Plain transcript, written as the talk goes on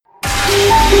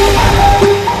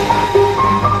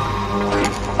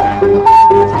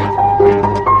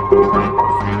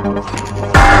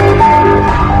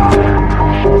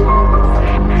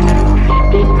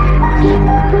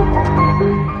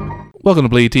Welcome to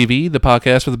Bleed TV, the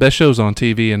podcast for the best shows on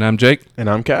TV, and I'm Jake. And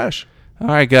I'm Cash. All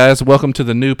right, guys, welcome to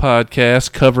the new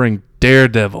podcast covering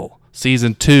Daredevil,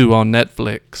 Season 2 on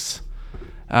Netflix.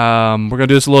 We're going to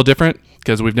do this a little different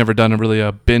because we've never done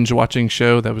a binge-watching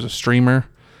show that was a streamer.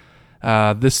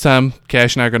 This time,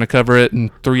 Cash and I are going to cover it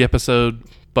in 3-episode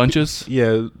bunches.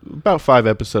 Yeah, about 5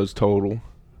 episodes total.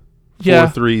 4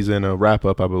 threes and a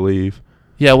wrap-up, I believe.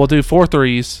 Yeah, we'll do 4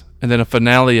 threes and then a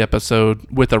finale episode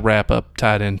with a wrap-up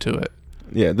tied into it.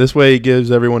 Yeah, this way it gives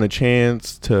everyone a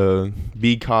chance to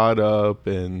be caught up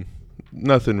and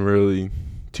nothing really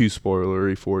too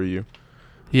spoilery for you.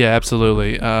 Yeah,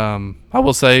 absolutely. I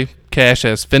will say Cash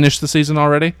has finished the season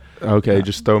already. Okay,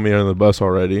 just throw me under the bus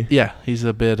already. Yeah, he's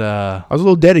a bit... I was a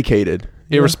little dedicated.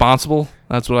 Irresponsible,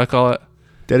 that's what I call it.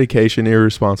 Dedication,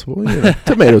 irresponsible.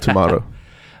 Tomato.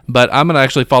 But I'm going to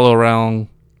actually follow around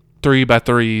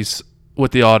 3x3s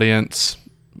with the audience.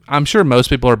 I'm sure most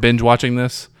people are binge watching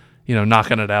this,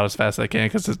 knocking it out as fast as they can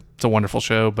because it's a wonderful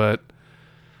show. But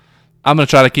I'm going to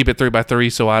try to keep it 3x3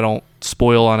 so I don't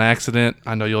spoil on accident.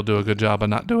 I know you'll do a good job of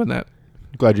not doing that.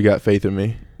 Glad you got faith in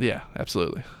me. Yeah,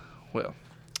 absolutely. Well,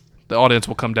 the audience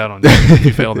will come down on you if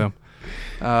you fail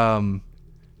them.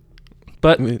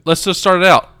 But let's just start it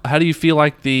out. How do you feel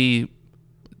like the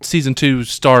Season 2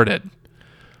 started?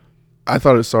 I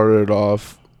thought it started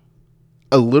off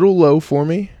a little low for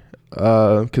me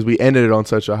because we ended it on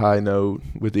such a high note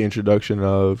with the introduction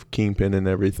of Kingpin and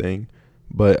everything.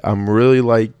 But I'm really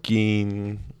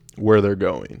liking where they're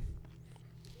going.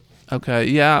 Okay,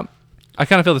 yeah. I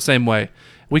kind of feel the same way.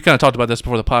 We kind of talked about this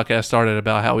before the podcast started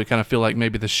about how we kind of feel like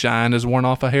maybe the shine has worn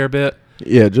off a hair bit.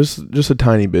 Yeah, just a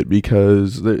tiny bit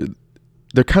because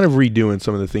they're kind of redoing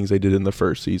some of the things they did in the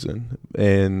first season.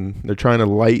 And they're trying to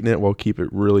lighten it while keep it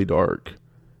really dark.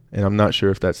 And I'm not sure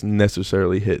if that's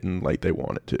necessarily hitting like they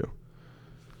want it to.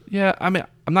 Yeah, I mean,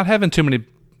 I'm not having too many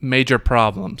major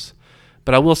problems.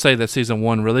 But I will say that Season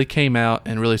 1 really came out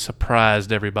and really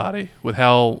surprised everybody with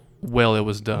how well it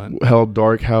was done. How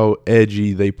dark, how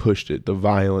edgy they pushed it. The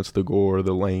violence, the gore,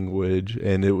 the language.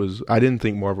 And I didn't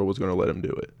think Marvel was going to let them do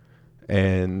it.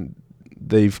 And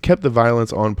they've kept the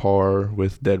violence on par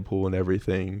with Deadpool and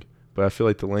everything. But I feel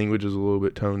like the language is a little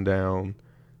bit toned down.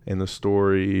 And the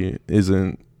story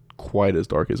isn't quite as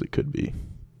dark as it could be.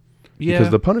 Yeah.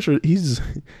 Because the Punisher, he's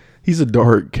a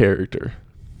dark character.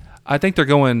 I think they're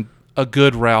going a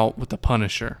good route with the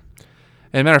Punisher.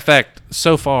 And matter of fact,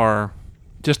 so far,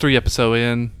 just 3 episodes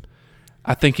in,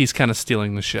 I think he's kind of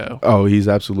stealing the show. Oh, he's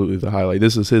absolutely the highlight.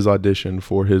 This is his audition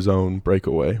for his own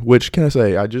breakaway. Which, can I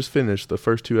say, I just finished the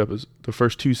first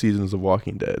 2 seasons of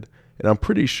Walking Dead, and I'm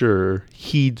pretty sure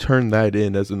he turned that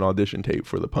in as an audition tape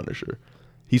for the Punisher.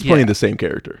 He's playing the same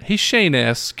character. He's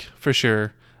Shane-esque for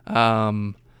sure.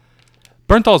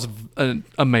 Bernthal's an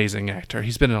amazing actor.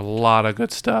 He's been in a lot of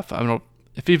good stuff. I don't know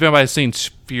if anybody's seen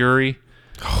Fury.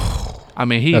 I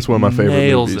mean, that's one of my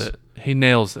favorite movies. He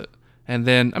nails it. And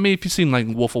then, I mean, if you've seen like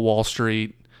Wolf of Wall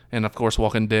Street and of course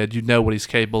Walking Dead, you know what he's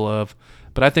capable of.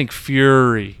 But I think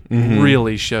Fury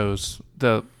really shows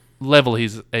the level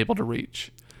he's able to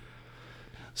reach.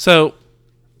 So,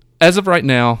 as of right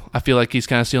now, I feel like he's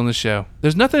kind of stealing the show.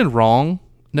 There's nothing wrong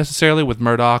necessarily with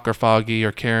Murdock or Foggy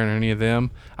or Karen or any of them.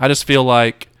 I just feel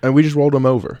like... And we just rolled them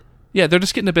over. Yeah, they're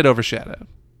just getting a bit overshadowed.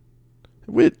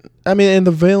 And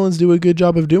the villains do a good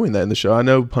job of doing that in the show. I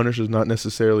know Punisher's not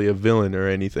necessarily a villain or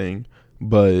anything,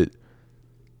 but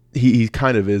he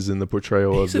kind of is in the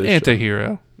portrayal of this. He's an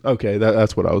anti-hero. Okay,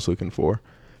 that's what I was looking for.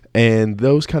 And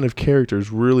those kind of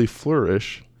characters really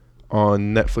flourish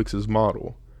on Netflix's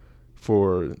model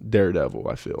for Daredevil,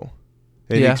 I feel.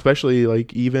 And especially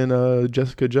like even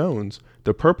Jessica Jones,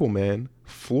 the Purple Man,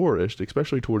 flourished,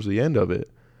 especially towards the end of it,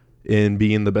 in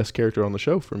being the best character on the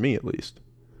show, for me at least.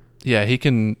 Yeah, he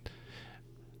can...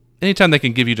 Anytime they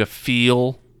can give you to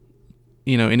feel,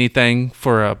 anything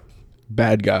for a...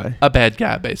 Bad guy. A bad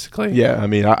guy, basically. Yeah, I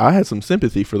mean, I had some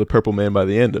sympathy for the Purple Man by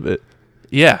the end of it.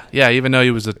 Yeah, even though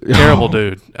he was a terrible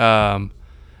dude. And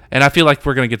I feel like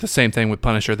we're going to get the same thing with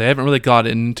Punisher. They haven't really got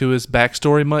into his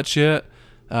backstory much yet.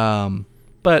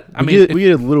 But we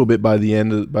get a little bit by the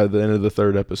end of the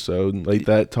 3rd episode, like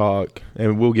that talk,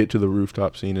 and we'll get to the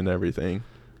rooftop scene and everything.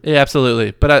 Yeah,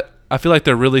 absolutely. But I feel like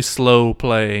they're really slow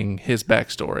playing his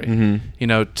backstory.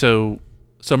 Mm-hmm.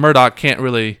 So Murdock can't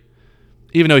really,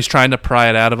 even though he's trying to pry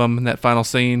it out of him in that final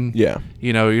scene. Yeah.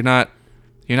 You're not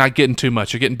getting too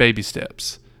much. You're getting baby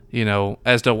steps.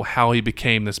 As to how he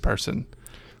became this person.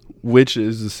 Which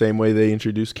is the same way they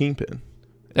introduced Kingpin.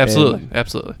 Absolutely.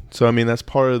 So, I mean, that's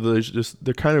part of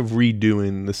they're kind of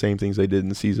redoing the same things they did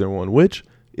in Season 1, which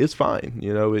is fine.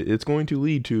 It's going to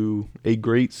lead to a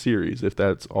great series if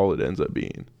that's all it ends up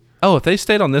being. Oh, if they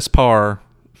stayed on this par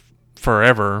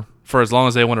forever, for as long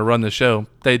as they want to run the show,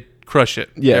 they'd crush it.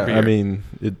 Yeah, I mean,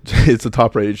 it's a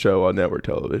top-rated show on network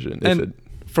television. And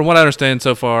from what I understand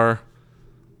so far,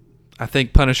 I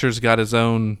think Punisher's got his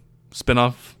own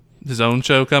spinoff, his own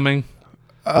show coming.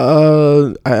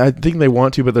 I think they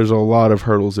want to, but there's a lot of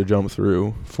hurdles to jump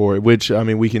through for it, which, I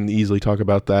mean, we can easily talk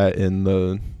about that in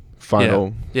the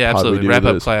final. Yeah, absolutely. Wrap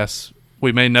up class.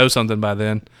 We may know something by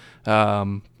then.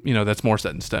 That's more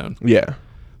set in stone. Yeah.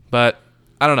 But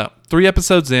I don't know. 3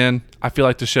 episodes in, I feel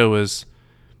like the show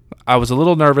I was a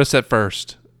little nervous at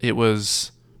first. It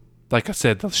was, like I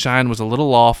said, the shine was a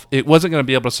little off. It wasn't going to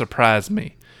be able to surprise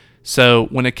me. So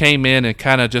when it came in and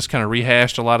kind of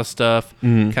rehashed a lot of stuff,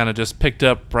 kind of just picked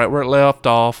up right where it left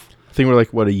off. I think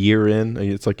we're a year in.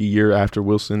 It's like a year after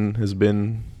Wilson has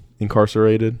been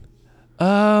incarcerated.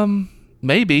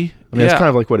 Maybe. I mean, it's kind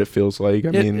of like what it feels like.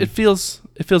 It feels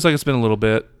like it's been a little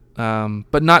bit,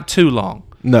 but not too long.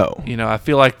 No. I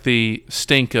feel like the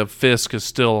stink of Fisk is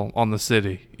still on the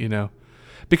city,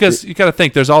 because you got to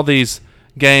think there's all these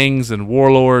gangs and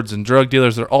warlords and drug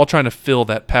dealers. They're all trying to fill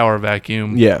that power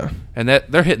vacuum. Yeah. And that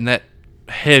they're hitting that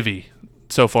heavy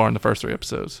so far in the first 3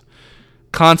 episodes.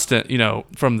 Constant,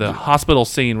 from the hospital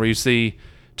scene where you see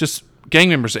just gang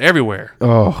members everywhere.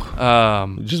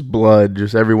 Oh. Just blood,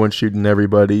 just everyone shooting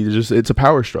everybody. It's a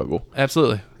power struggle.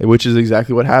 Absolutely. Which is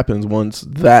exactly what happens once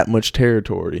that much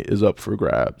territory is up for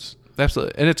grabs.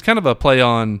 Absolutely. And it's kind of a play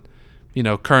on,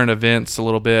 current events a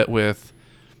little bit with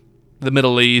the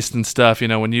Middle East and stuff.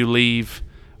 When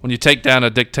you take down a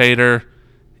dictator,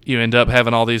 you end up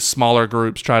having all these smaller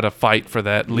groups try to fight for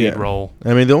that lead role.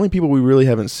 I mean, the only people we really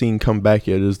haven't seen come back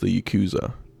yet is the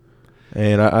Yakuza.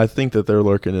 And I think that they're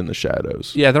lurking in the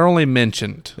shadows. Yeah, they're only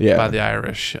mentioned by the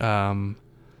Irish.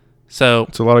 So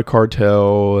it's a lot of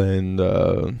cartel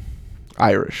and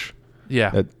Irish.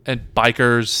 Yeah, and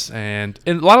bikers and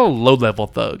a lot of low-level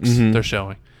thugs they're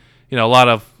showing. A lot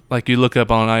of, like, you look up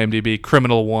on IMDb,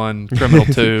 Criminal 1, Criminal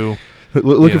 2.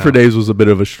 Looking for Daves was a bit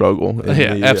of a struggle.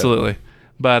 Absolutely.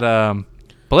 But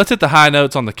let's hit the high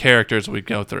notes on the characters we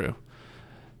go through.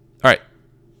 All right.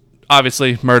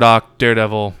 Obviously, Murdoch,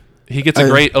 Daredevil. He gets a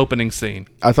great opening scene.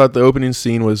 I thought the opening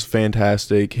scene was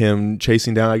fantastic. Him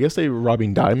chasing down, I guess they were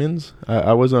robbing diamonds.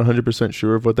 I wasn't 100%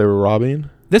 sure of what they were robbing.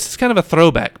 This is kind of a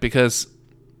throwback because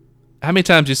how many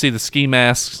times do you see the ski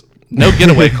masks? No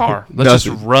getaway car. Let's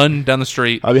just run down the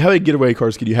street. I mean, how many getaway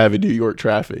cars could you have in New York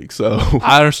traffic? So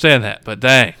I understand that, but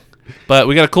dang. But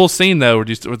we got a cool scene, though, where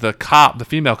the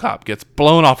female cop gets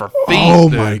blown off her feet. Oh,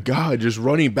 my God. Just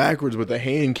running backwards with a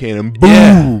hand cannon.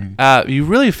 Boom. Yeah. You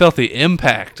really felt the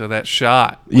impact of that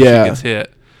shot when she gets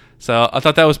hit. So I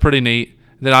thought that was pretty neat.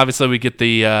 Then, obviously, we get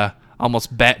the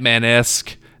almost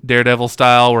Batman-esque Daredevil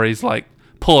style where he's, like,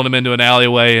 pulling him into an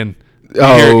alleyway and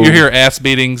you hear ass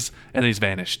beatings, and he's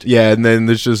vanished. Yeah, and then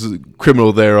there's just a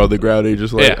criminal there on the ground. And you're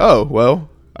just like, oh, well,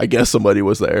 I guess somebody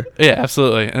was there. Yeah,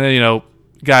 absolutely. And then,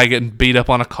 guy getting beat up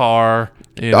on a car.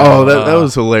 That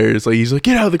was hilarious. Like, he's like,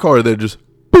 get out of the car, and then just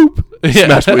boop,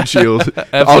 smash windshield.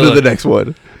 On to the next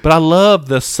one. But I love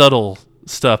the subtle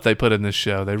stuff they put in this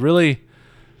show. They really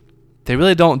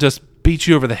don't just beat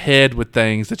you over the head with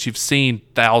things that you've seen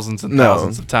thousands and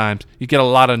thousands of times. You get a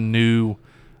lot of new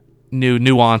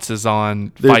nuances on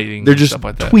fighting. They're just stuff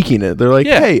like that. Tweaking it. They're like,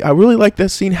 hey, I really like that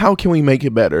scene. How can we make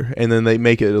it better? And then they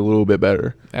make it a little bit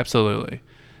better. Absolutely.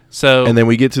 So, and then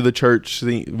we get to the church.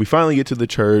 We finally get to the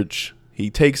church. He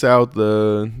takes out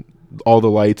all the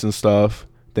lights and stuff.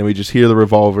 Then we just hear the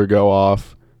revolver go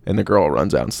off, and the girl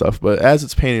runs out and stuff. But as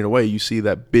it's painting away, you see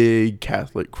that big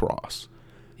Catholic cross.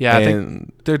 Yeah, I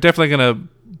think they're definitely going to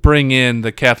bring in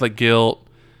the Catholic guilt,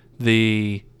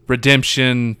 the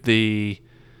redemption, the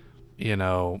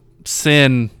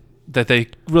sin that they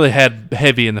really had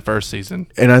heavy in the first season.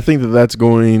 And I think that that's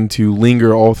going to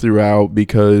linger all throughout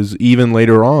because even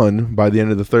later on, by the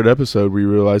end of the 3rd episode, we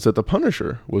realize that the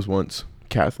Punisher was once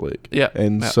Catholic. Yeah.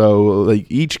 And so like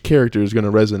each character is going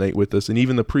to resonate with us, and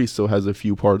even the priest still has a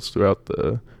few parts throughout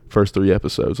the first 3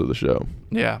 episodes of the show.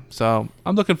 Yeah. So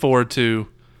I'm looking forward to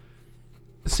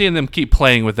seeing them keep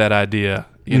playing with that idea,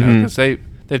 because they've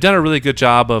done a really good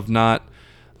job of not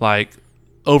like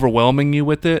overwhelming you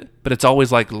with it, but it's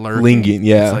always like lurking.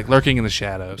 It's like lurking in the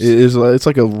shadows. It's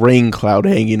like a rain cloud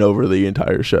hanging over the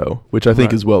entire show, which I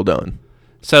think is well done.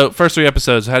 So first 3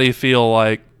 episodes, how do you feel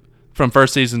like from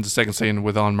first season to second season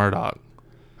with on Murdoch?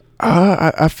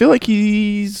 I feel like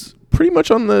he's pretty much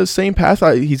on the same path.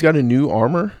 He's got a new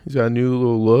armor. He's got a new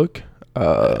little look.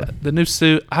 The new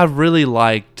suit. I really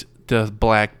liked the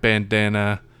black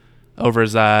bandana over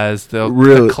his eyes,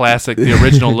 the classic, the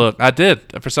original look. I did.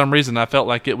 For some reason, I felt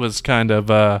like it was kind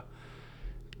of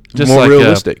Just more like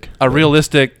realistic. A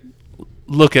realistic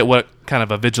look at what kind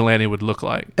of a vigilante would look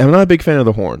like. I'm not a big fan of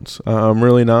the horns. I'm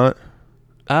really not.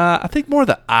 I think more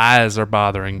the eyes are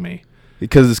bothering me.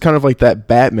 Because it's kind of like that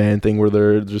Batman thing where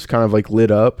they're just kind of like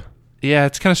lit up. Yeah,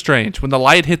 it's kind of strange. When the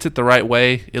light hits it the right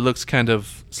way, it looks kind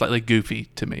of slightly goofy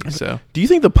to me. So, do you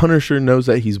think the Punisher knows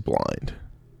that he's blind?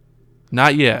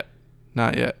 Not yet.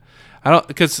 I don't,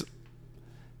 because,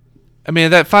 I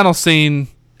mean, that final scene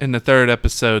in the third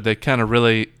episode, they kind of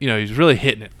really, he's really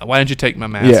hitting it. Why didn't you take my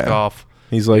mask off?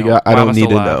 He's like, I don't need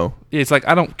to know. Yeah, it's like,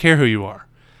 I don't care who you are.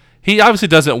 He obviously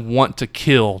doesn't want to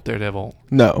kill Daredevil.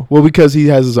 No. Well, because he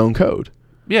has his own code.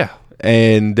 Yeah.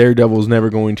 And Daredevil's never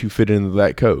going to fit into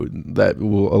that code that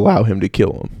will allow him to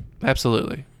kill him.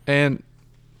 Absolutely. And,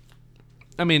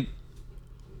 I mean,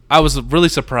 I was really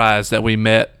surprised that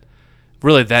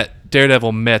that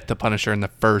Daredevil met the Punisher in the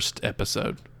first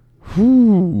episode.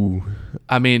 Ooh.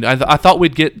 I mean, I thought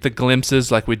we'd get the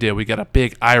glimpses like we did. We got a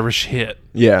big Irish hit.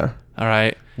 Yeah. All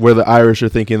right. Where the Irish are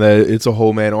thinking that it's a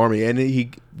whole man army. And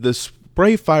the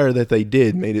spray fire that they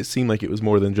did made it seem like it was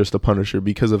more than just a Punisher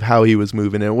because of how he was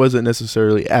moving. It wasn't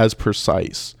necessarily as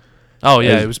precise. Oh,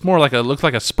 yeah. It was more like looked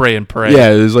like a spray and pray.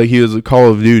 Yeah, it was like he was a Call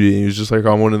of Duty. And he was just like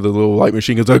on one of the little light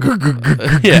machine guns.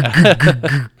 Like,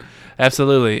 yeah.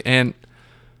 Absolutely. And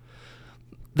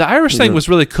the Irish thing was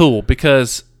really cool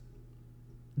because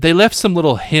they left some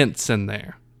little hints in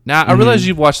there. Now, I realize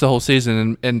you've watched the whole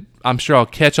season, and I'm sure I'll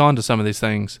catch on to some of these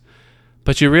things,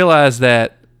 but you realize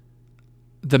that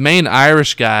the main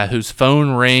Irish guy whose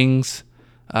phone rings,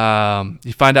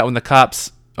 you find out when the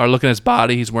cops are looking at his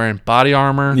body, he's wearing body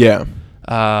armor. Yeah.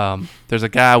 There's a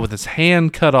guy with his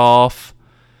hand cut off.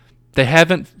 They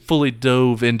haven't fully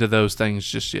dove into those things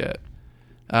just yet.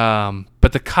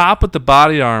 But the cop with the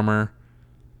body armor,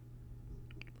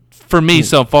 for me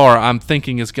so far, I'm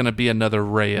thinking is going to be another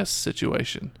Reyes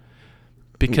situation.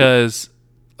 Because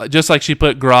just like she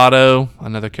put Grotto,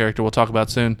 another character we'll talk about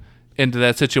soon, into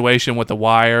that situation with the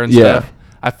wire and stuff,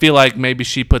 I feel like maybe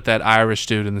she put that Irish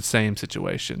dude in the same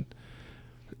situation.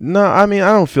 No, I mean,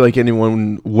 I don't feel like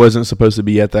anyone wasn't supposed to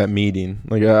be at that meeting.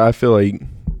 Like, I feel like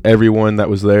everyone that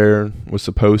was there was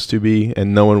supposed to be,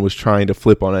 and no one was trying to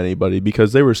flip on anybody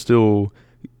because they were still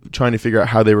trying to figure out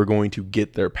how they were going to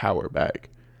get their power back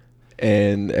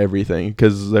and everything,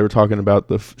 because they were talking about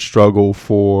the struggle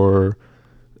for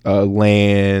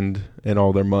land and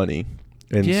all their money.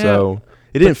 And so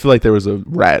it didn't feel like there was a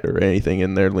rat or anything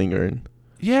in there lingering.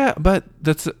 Yeah, but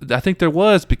I think there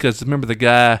was, because remember the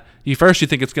guy, you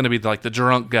think it's going to be like the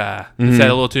drunk guy that's had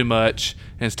a little too much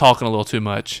and is talking a little too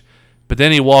much. But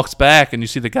then he walks back and you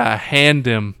see the guy hand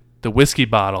him the whiskey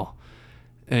bottle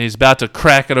and he's about to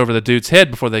crack it over the dude's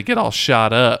head before they get all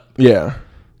shot up. Yeah.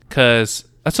 Because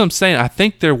that's what I'm saying. I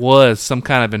think there was some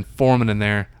kind of informant in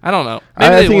there. I don't know.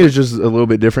 I think it was just a little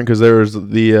bit different because there was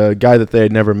the guy that they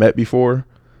had never met before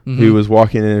who was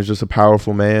walking in as just a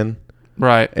powerful man.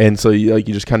 Right. And so you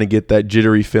just kind of get that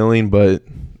jittery feeling, but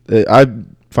I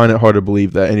find it hard to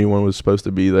believe that anyone was supposed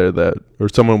to be there or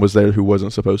someone was there who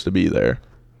wasn't supposed to be there.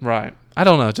 Right. I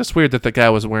don't know. It's just weird that the guy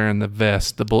was wearing the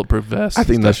vest, the bulletproof vest. I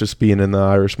think that's just being in the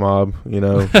Irish mob, You're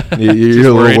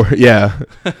a little yeah.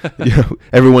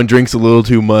 Everyone drinks a little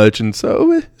too much, and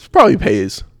so it probably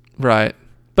pays. Right.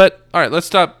 But, all right, let's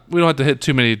stop. We don't have to hit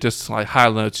too many just like high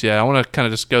notes yet. I want to kind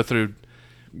of just go through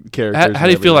characters. How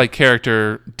do you feel like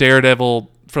character Daredevil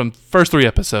from first 3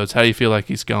 episodes? How do you feel like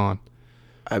he's gone?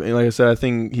 I mean, like I said, I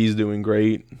think he's doing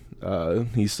great.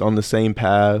 He's on the same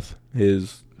path.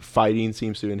 His fighting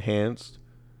seems to enhance.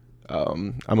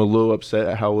 I'm a little upset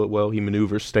at how well he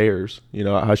maneuvers stairs.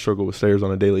 I struggle with stairs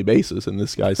on a daily basis, and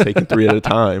this guy's taking 3 at a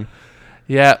time.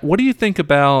 Yeah. What do you think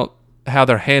about how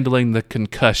they're handling the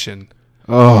concussion?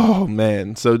 Oh,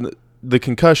 man. So the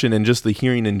concussion and just the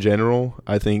hearing in general,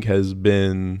 I think, has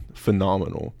been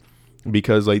phenomenal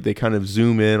because they kind of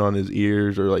zoom in on his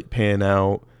ears or pan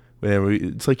out.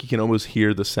 It's like you can almost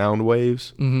hear the sound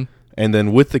waves. Mm-hmm. And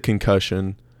then with the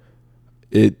concussion,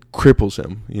 it cripples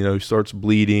him. He starts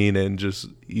bleeding and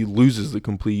he loses the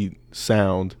complete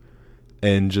sound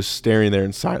and just staring there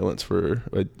in silence for,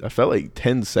 I felt like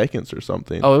 10 seconds or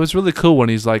something. Oh, it was really cool when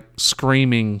he's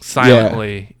screaming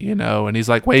silently, and he's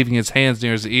waving his hands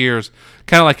near his ears,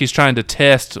 kind of like he's trying to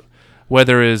test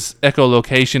whether his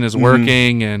echolocation is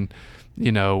working and,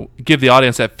 give the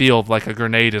audience that feel of like a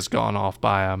grenade has gone off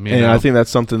by him. And I think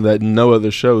that's something that no other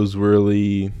shows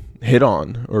really hit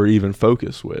on or even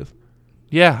focus with.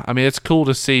 Yeah. I mean, it's cool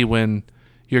to see when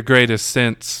your greatest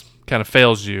sense kind of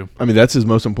fails you. I mean, that's his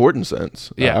most important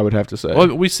sense. Yeah, I would have to say.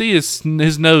 Well, we see his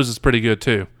nose is pretty good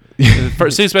too.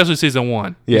 Especially season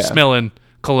 1. Yeah, he's smelling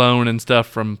cologne and stuff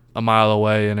from a mile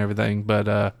away and everything.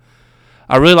 But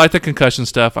I really like the concussion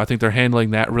stuff. I think they're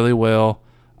handling that really well.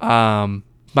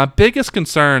 My biggest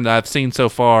concern that I've seen so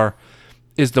far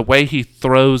is the way he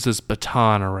throws his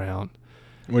baton around.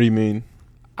 What do you mean?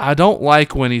 I don't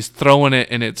like when he's throwing it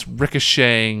and it's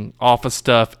ricocheting off of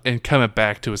stuff and coming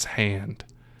back to his hand.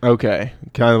 Okay.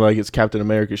 Kind of like it's Captain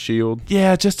America's shield.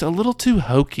 Yeah, just a little too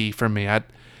hokey for me.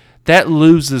 That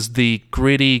loses the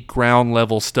gritty, ground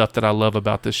level stuff that I love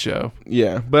about this show.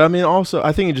 Yeah, but I mean, also,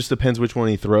 I think it just depends which one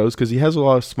he throws, because he has a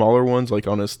lot of smaller ones, like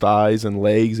on his thighs and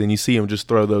legs, and you see him just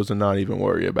throw those and not even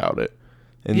worry about it.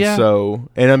 And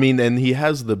and he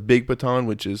has the big baton,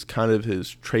 which is kind of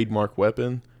his trademark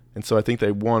weapon, and so I think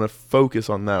they want to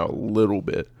focus on that a little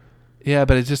bit. Yeah,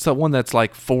 but it's just the one that's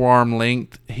like forearm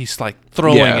length. He's like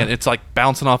throwing it. It's like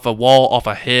bouncing off a wall, off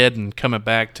a head, and coming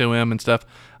back to him and stuff.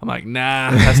 I'm like,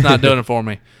 nah, that's not doing it for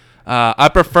me. I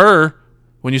prefer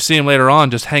when you see him later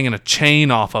on just hanging a chain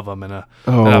off of him and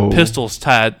a pistol's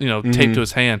tied, taped to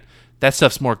his hand. That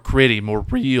stuff's more gritty, more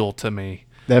real to me.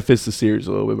 That fits the series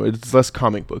a little bit, but it's less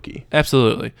comic booky.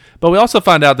 Absolutely. But we also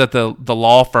find out that the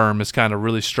law firm is kind of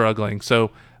really struggling.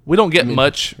 So we don't get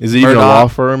much. Is he even a law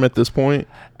firm at this point?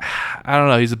 I don't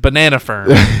know. He's a banana firm.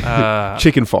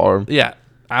 Chicken farm. Yeah.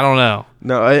 I don't know.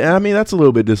 No, I mean, that's a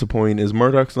little bit disappointing, is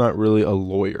Murdoch's not really a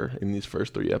lawyer in these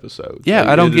first 3 episodes. Yeah,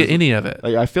 I don't get any of it.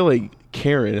 Like, I feel like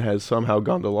Karen has somehow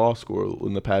gone to law school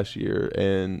in the past year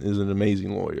and is an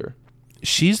amazing lawyer.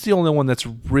 She's the only one that's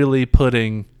really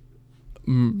putting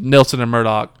Nelson and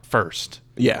Murdoch first.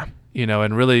 Yeah.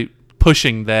 And really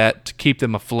pushing that to keep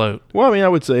them afloat. Well, I mean, I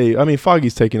would say,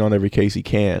 Foggy's taking on every case he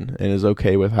can and is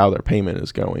okay with how their payment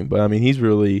is going. But, I mean,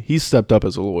 he's stepped up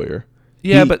as a lawyer.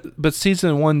 Yeah, but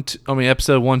season 1,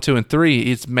 episode 1, 2, and 3,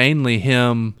 it's mainly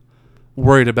him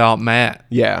worried about Matt.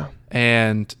 Yeah.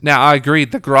 And now I agree,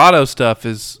 the Grotto stuff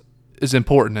is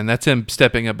important, and that's him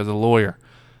stepping up as a lawyer.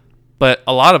 But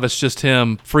a lot of it's just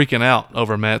him freaking out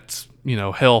over Matt's,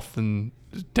 health and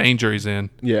danger he's in.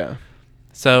 Yeah.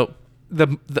 So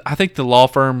I think the law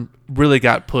firm really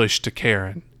got pushed to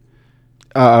Karen.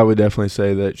 I would definitely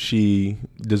say that she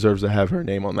deserves to have her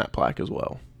name on that plaque as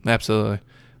well. Absolutely.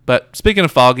 But speaking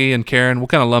of Foggy and Karen, we'll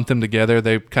kind of lump them together.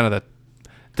 They're kind of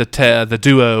the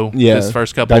duo. Yeah, this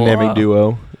first couple dynamic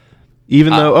duo.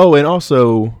 Even though, and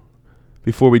also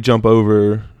before we jump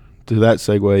over to that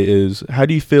segue, is how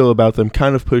do you feel about them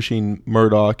kind of pushing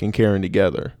Murdoch and Karen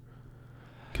together?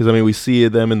 Because we see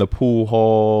them in the pool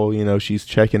hall. She's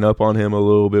checking up on him a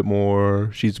little bit more.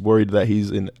 She's worried that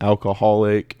he's an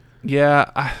alcoholic.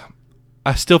 Yeah,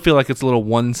 I still feel like it's a little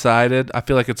one-sided. I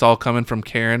feel like it's all coming from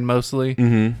Karen mostly.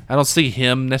 Mm-hmm. I don't see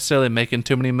him necessarily making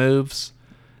too many moves.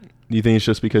 Do you think it's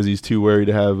just because he's too worried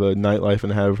to have a nightlife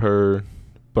and have her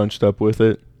bunched up with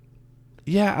it?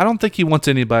 Yeah, I don't think he wants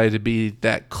anybody to be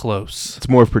that close. It's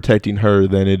more of protecting her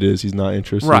than it is he's not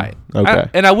interested. Right. Okay.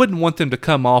 And I wouldn't want them to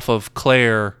come off of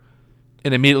Claire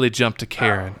and immediately jump to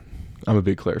Karen. I'm a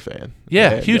big Claire fan.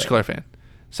 Yeah, huge Claire fan.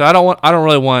 So I don't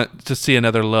really want to see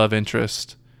another love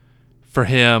interest for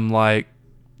him, like,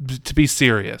 to be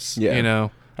serious,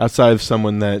 outside of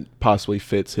someone that possibly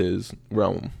fits his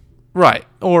realm. Right.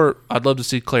 Or I'd love to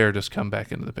see Claire just come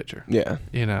back into the picture. Yeah.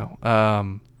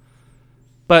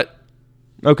 But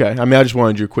okay. I just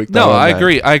wanted your quick thought. No, I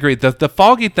agree. The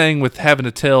Foggy thing with having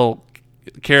to tell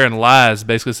Karen lies,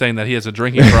 basically saying that he has a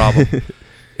drinking problem.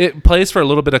 It plays for a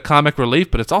little bit of comic relief,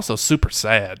 but it's also super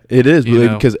sad. It is,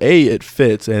 because it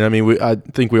fits, and I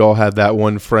think we all have that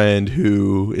one friend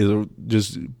who is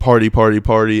just party.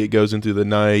 It goes into the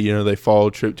night. They fall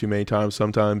trip too many times.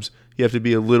 Sometimes you have to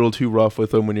be a little too rough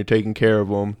with them when you're taking care of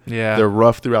them. Yeah, they're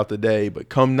rough throughout the day, but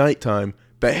come nighttime,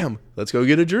 bam, let's go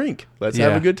get a drink. Let's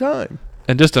have a good time.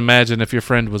 And just imagine if your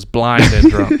friend was blind and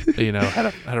drunk,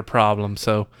 had a problem.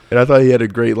 So, and I thought he had a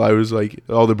great line. It was like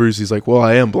all the bruises. He's like, well,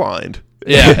 I am blind.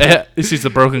 Yeah, he sees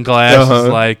the broken glass.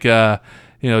 It's like,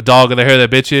 dog in the hair that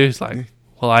bit you. He's like,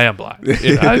 well, I am blind.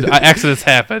 Accidents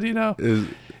happen,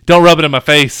 Don't rub it in my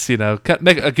face,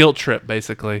 Make a guilt trip,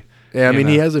 basically. Yeah,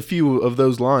 he has a few of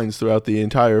those lines throughout the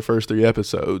entire first 3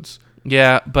 episodes.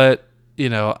 Yeah, but,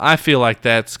 I feel like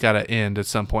that's got to end at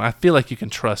some point. I feel like you can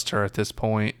trust her at this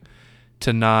point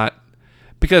to not...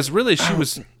 Because really,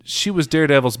 she was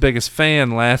Daredevil's biggest fan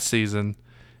last season.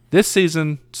 This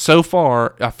season, so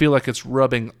far, I feel like it's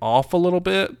rubbing off a little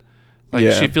bit.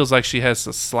 She feels like she has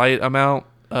a slight amount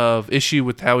of issue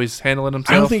with how he's handling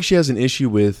himself. I don't think she has an issue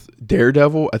with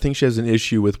Daredevil. I think she has an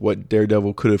issue with what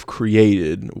Daredevil could have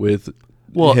created with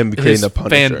him creating the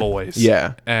Punisher. Fanboys.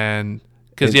 Yeah. And,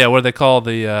 because, what do they call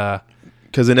the...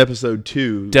 Because in episode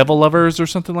 2... Devil Lovers or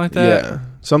something like that? Yeah,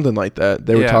 something like that.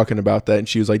 They were talking about that, and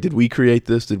she was like, did we create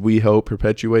this? Did we help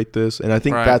perpetuate this? And I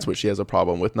think that's what she has a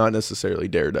problem with, not necessarily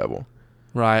Daredevil.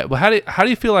 Right. Well, how do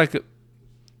you feel like?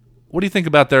 What do you think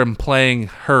about them playing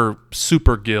her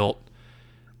super guilt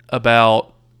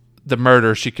about the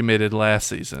murder she committed last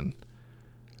season?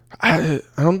 I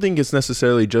don't think it's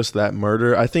necessarily just that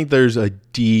murder. I think there's a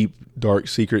deep, dark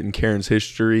secret in Karen's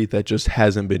history that just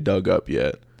hasn't been dug up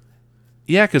yet.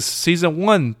 Yeah, because season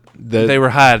 1, they were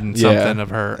hiding something of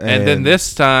her. And then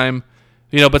this time,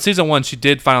 but season 1, she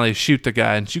did finally shoot the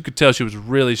guy, and you could tell she was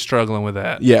really struggling with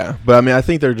that. Yeah, but I mean, I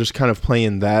think they're just kind of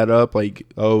playing that up,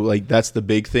 that's the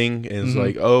big thing. Is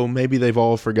maybe they've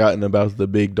all forgotten about the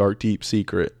big, dark, deep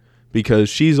secret. Because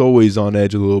she's always on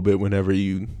edge a little bit whenever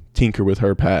you tinker with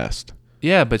her past.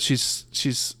 Yeah, but she's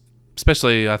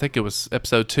especially, I think it was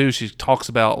episode 2, she talks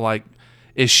about,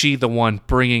 is she the one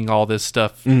bringing all this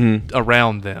stuff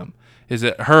around them? Is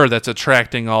it her that's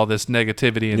attracting all this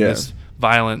negativity and this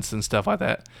violence and stuff like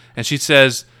that? And she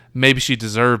says maybe she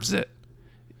deserves it,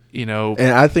 And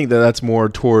I think that's more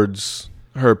towards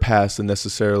her past than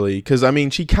necessarily... Because, I mean,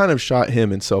 she kind of shot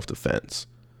him in self-defense.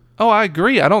 Oh, I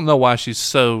agree. I don't know why she's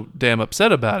so damn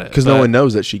upset about it. Because no one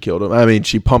knows that she killed him. I mean,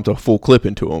 she pumped a full clip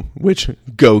into him, which,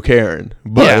 go Karen.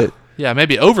 But yeah,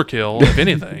 maybe overkill, if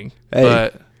anything. Hey,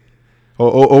 but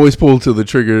always pull to the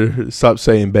trigger, stop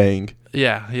saying bang.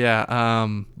 Yeah.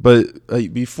 But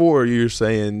before, you were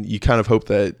saying you kind of hope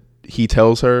that he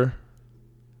tells her.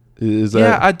 Is that?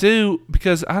 Yeah, I do,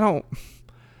 because I don't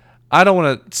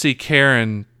want to see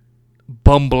Karen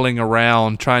bumbling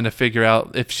around trying to figure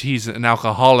out if she's an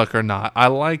alcoholic or not. I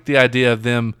like the idea of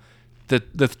them, the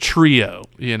trio,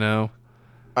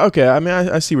 Okay, I mean,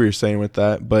 I see what you're saying with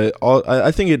that, but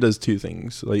I think it does two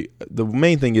things. The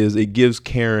main thing is it gives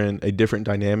Karen a different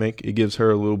dynamic. It gives her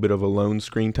a little bit of alone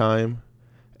screen time,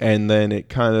 and then it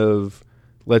kind of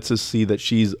lets us see that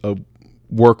she's a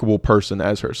workable person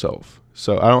as herself.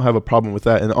 So I don't have a problem with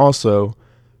that. And also,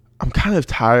 I'm kind of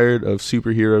tired of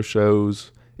superhero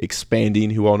shows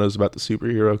expanding who all knows about the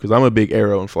superhero, because I'm a big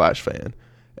Arrow and Flash fan,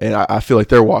 and I feel like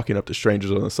they're walking up to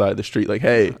strangers on the side of the street like,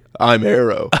 hey, I'm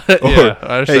Arrow.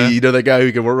 Yeah, or, hey, you know that guy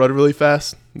who can run really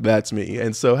fast? That's me.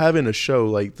 And so having a show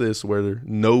like this where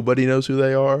nobody knows who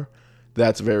they are,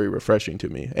 that's very refreshing to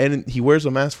me. And he wears a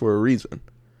mask for a reason.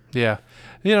 Yeah.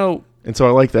 And so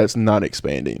I like that it's not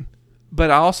expanding.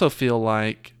 But I also feel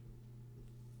like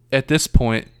at this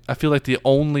point, I feel like the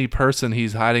only person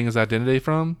he's hiding his identity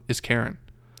from is Karen.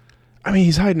 I mean,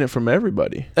 he's hiding it from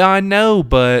everybody. I know,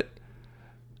 but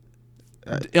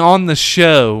on the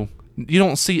show, you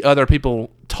don't see other people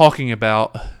talking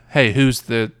about, hey, who's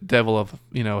the devil of,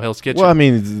 Hell's Kitchen? Well, I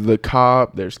mean, the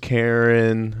cop, there's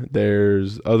Karen,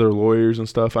 there's other lawyers and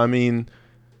stuff. I mean...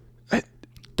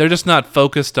 They're just not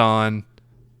focused on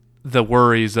the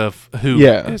worries of who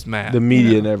is Matt. The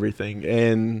media and everything.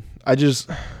 And I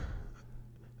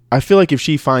feel like if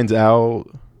she finds out...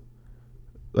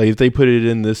 if they put it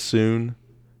in this soon,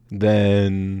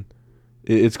 then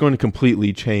it's going to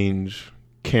completely change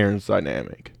Karen's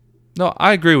dynamic. No,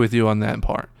 I agree with you on that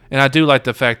part. And I do like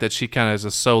the fact that she kind of is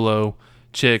a solo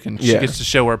chick and she gets to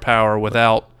show her power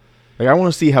without... I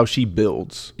want to see how she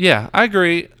builds. Yeah, I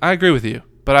agree. I agree with you.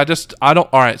 But I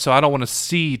don't want to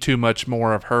see too much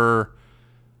more of her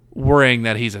worrying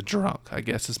that he's a drunk, I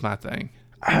guess is my thing.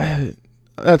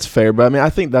 That's fair, but I mean, I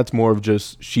think that's more of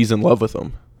just she's in love with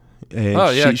him.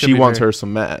 And she wants her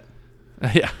some Matt.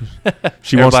 Yeah.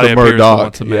 She wants the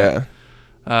Murdoch.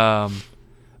 Yeah.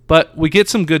 But we get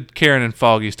some good Karen and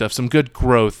Foggy stuff, some good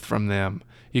growth from them.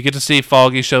 You get to see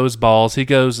Foggy show his balls. He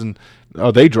goes and...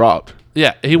 Oh, they dropped.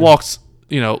 Yeah, he walks,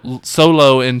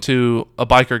 solo into a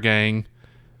biker gang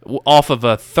off of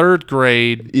a third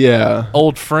grade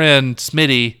old friend,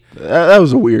 Smitty. That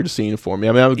was a weird scene for me.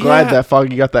 I mean, I'm glad that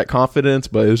Foggy got that confidence,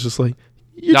 but it was just like,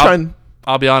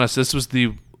 I'll be honest, this was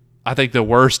I think the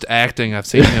worst acting I've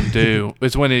seen him do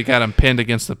is when he got him pinned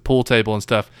against the pool table and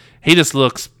stuff. He just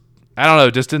looks, I don't know,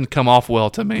 just didn't come off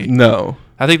well to me. No.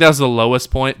 I think that was the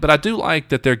lowest point, but I do like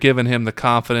that they're giving him the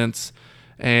confidence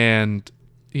and,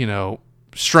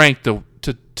 strength to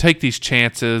take these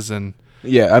chances and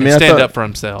stand up for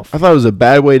himself. I thought it was a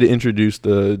bad way to introduce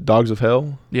the Dogs of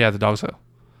Hell. Yeah, the Dogs of Hell.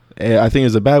 I think it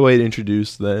was a bad way to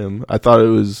introduce them. I thought it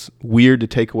was weird to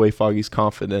take away Foggy's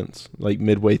confidence,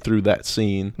 midway through that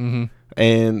scene. Mm-hmm.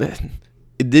 And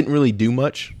it didn't really do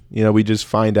much. We just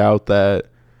find out that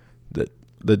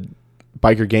the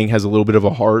biker gang has a little bit of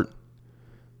a heart.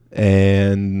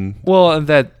 And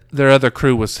that their other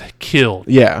crew was killed.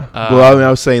 Yeah. I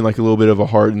was saying a little bit of a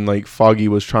heart, and Foggy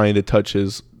was trying to touch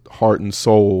his heart and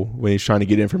soul when he's trying to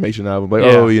get information out of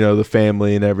him. The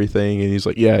family and everything. And he's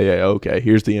like, okay,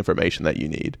 here's the information that you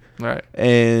need. Right.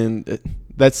 And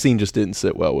that scene just didn't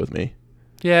sit well with me.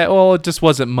 Yeah, well, it just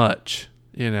wasn't much.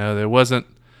 There wasn't...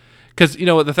 Because, you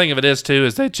know what the thing of it is, too,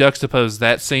 is they juxtapose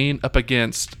that scene up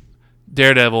against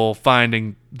Daredevil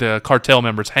finding the cartel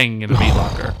members hanging in a meat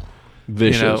locker.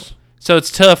 Vicious. You know? So it's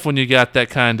tough when you got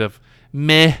that kind of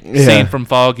meh scene from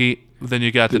Foggy. Then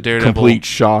you got the Daredevil. Complete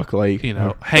shock, like. You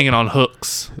know, hanging on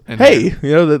hooks. And hey,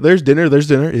 you know, there's dinner.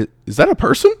 Is that a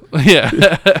person?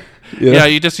 Yeah. Yeah,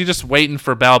 you just waiting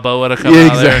for Balboa to come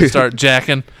out there and start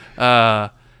jacking.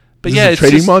 But it's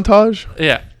trading montage.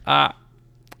 Yeah, I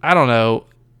don't know.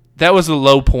 That was a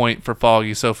low point for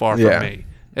Foggy so far for me,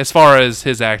 as far as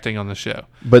his acting on the show.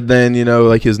 But then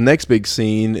like his next big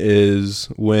scene is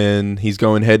when he's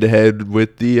going head to head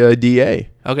with the DA.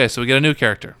 Okay, so we get a new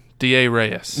character, DA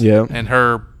Reyes. Yeah, and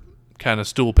her kind of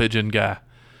stool pigeon guy.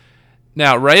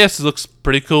 Now Reyes looks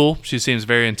pretty cool. She seems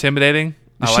very intimidating.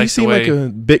 Does she seem like a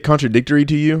bit contradictory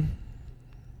to you?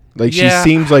 Like, she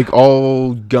seems like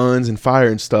all guns and fire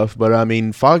and stuff, but, I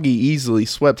mean, Foggy easily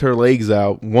swept her legs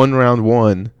out round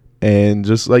one, and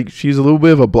just, like, she's a little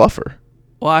bit of a bluffer.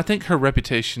 Well, I think her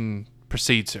reputation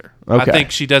precedes her. Okay. I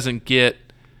think she doesn't get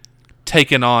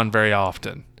taken on very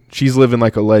often. She's living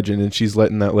like a legend, and she's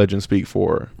letting that legend speak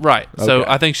for her. Right. Okay. So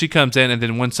I think she comes in, and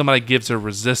then when somebody gives her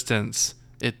resistance,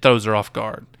 it throws her off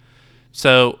guard.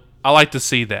 So I like to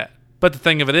see that. But the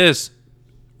thing of it is,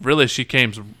 really, she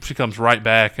comes right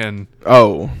back and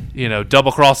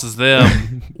double crosses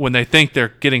them when they think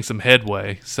they're getting some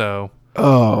headway. So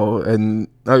and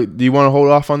do you want to hold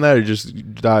off on that or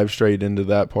just dive straight into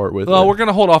that part with? Well, we're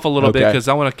gonna hold off a little bit because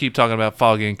I want to keep talking about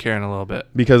Foggy and Karen a little bit.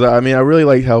 Because I mean, I really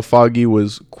like how Foggy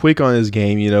was quick on his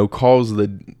game. Calls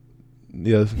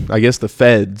I guess the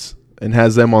feds and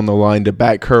has them on the line to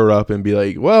back her up and be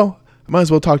like, well, I might as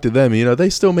well talk to them. They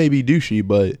still may be douchey,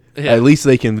 but at least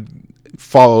they can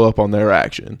follow up on their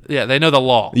action. Yeah, they know the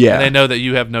law. Yeah. And they know that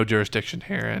you have no jurisdiction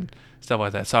here and stuff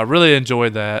like that. So I really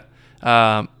enjoyed that.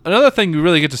 Another thing we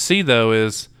really get to see, though,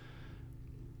 is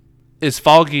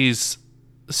Foggy's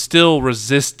still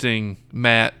resisting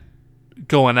Matt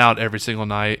going out every single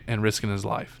night and risking his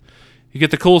life. You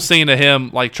get the cool scene of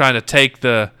him, like, trying to take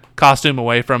the costume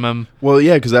away from him. Well,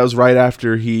 yeah, because that was right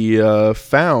after he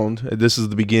found, this is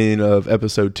the beginning of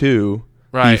episode 2,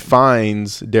 right. He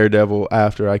finds Daredevil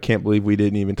after, I can't believe we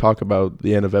didn't even talk about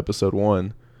the end of episode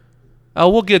 1. Oh,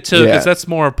 we'll get to it, because that's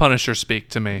more Punisher speak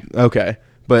to me. Okay.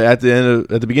 But at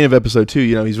the beginning of episode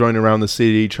 2, he's running around the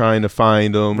city trying to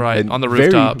find them. Right, and on the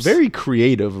rooftops. Very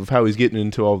creative of how he's getting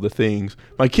into all the things.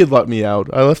 My kid locked me out.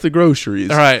 I left the groceries.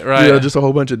 Right. Just a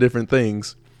whole bunch of different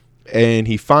things. And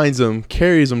he finds them,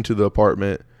 carries them to the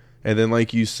apartment, and then,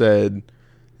 like you said,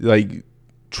 like,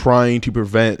 trying to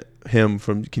prevent him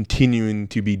from continuing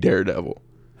to be Daredevil.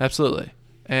 Absolutely.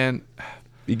 And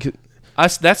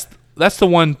that's the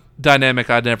one dynamic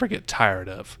I never get tired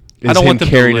of. I don't want them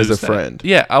carrying to lose as a friend.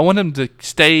 Yeah, I want him to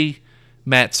stay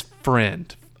Matt's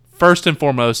friend. First and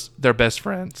foremost, they're best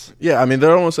friends. Yeah, I mean,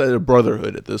 they're almost at a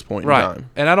brotherhood at this point in time.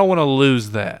 And I don't want to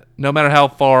lose that. No matter how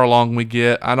far along we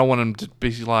get, I don't want him to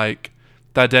be like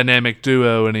that dynamic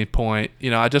duo at any point.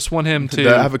 I just want him to...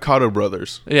 The Avocado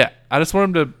Brothers. Yeah, I just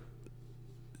want him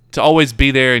to always be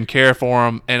there and care for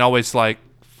him and always, like,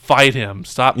 fight him.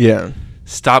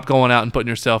 Stop going out and putting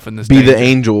yourself in this danger. The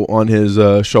angel on his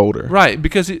shoulder. Right,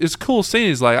 because it's cool seeing.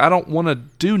 He's like, I don't want to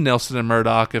do Nelson and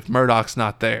Murdoch if Murdoch's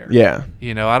not there. Yeah.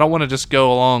 I don't want to just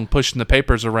go along pushing the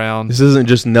papers around. This isn't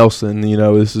just Nelson,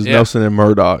 this is Nelson and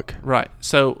Murdoch. Right.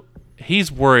 So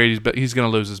he's worried, but he's going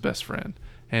to lose his best friend.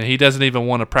 And he doesn't even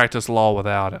want to practice law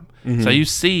without him. Mm-hmm. So you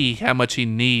see how much he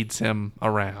needs him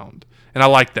around. And I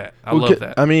like that. I love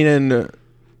that. I mean, and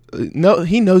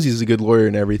he knows he's a good lawyer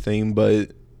and everything,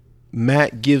 but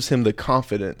Matt gives him the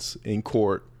confidence in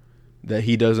court that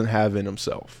he doesn't have in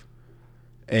himself.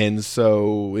 And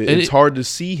so it's hard to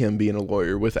see him being a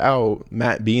lawyer without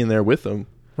Matt being there with him.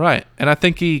 Right. And I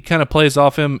think he kind of plays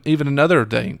off him even another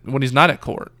day when he's not at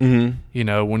court.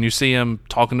 Mm-hmm. When you see him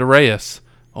talking to Reyes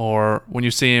or when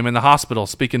you see him in the hospital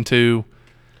speaking to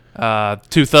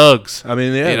two thugs. I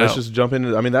mean, let's just jump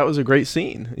into. I mean, that was a great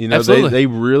scene. Absolutely. They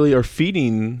really are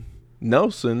feeding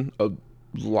Nelson a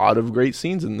lot of great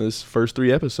scenes in this first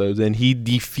 3 episodes, and he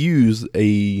defused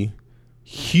a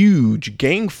huge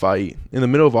gang fight in the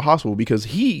middle of a hospital because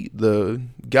the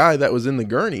guy that was in the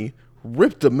gurney,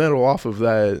 ripped the metal off of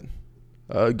that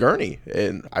gurney,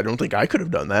 and I don't think I could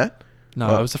have done that.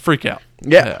 No, it was a freak out.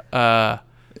 Yeah.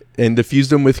 And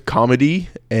diffused them with comedy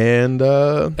and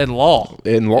law.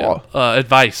 And law.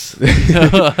 Advice.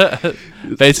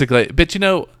 Basically. But,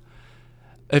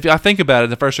 if I think about it,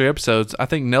 the first 3 episodes, I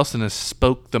think Nelson has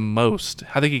spoke the most.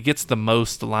 I think he gets the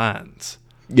most lines.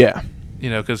 Yeah.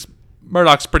 Because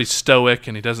Murdoch's pretty stoic,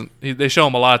 and they show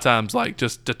him a lot of times like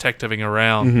just detectiving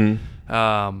around.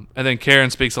 And then Karen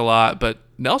speaks a lot, but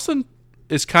Nelson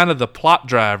is kind of the plot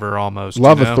driver almost. A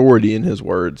lot of authority in his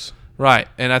words. Right,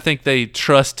 and I think they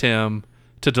trust him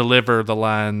to deliver the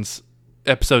lines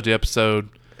episode to episode.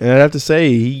 And I'd have to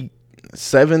say,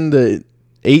 7 to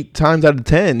 8 times out of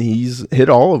 10, he's hit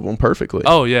all of them perfectly.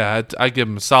 Oh, yeah. I give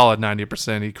him a solid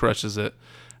 90%. He crushes it.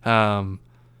 And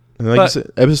like I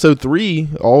said, episode 3,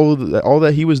 all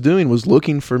that he was doing was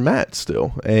looking for Matt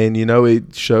still. And,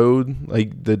 it showed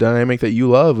like the dynamic that you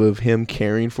love of him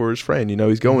caring for his friend.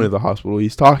 He's going to the hospital.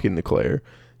 He's talking to Claire.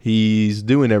 He's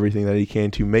doing everything that he can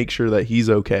to make sure that he's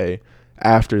okay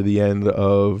after the end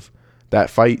of that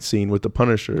fight scene with the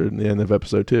Punisher at the end of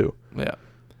episode 2. Yeah.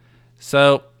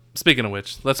 So, speaking of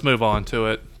which, let's move on to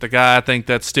it. The guy I think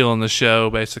that's stealing the show,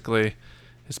 basically,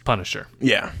 is Punisher.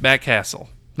 Yeah. Matt Castle.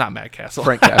 Not Matt Castle.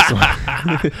 Frank Castle.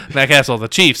 Matt Castle, the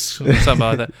Chiefs. Something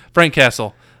like that. Frank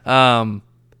Castle.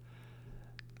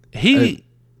 He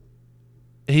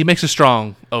makes a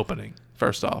strong opening,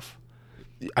 first off.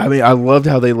 I mean, I loved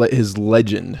how they let his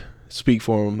legend speak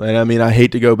for him. And I mean, I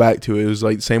hate to go back to it. It was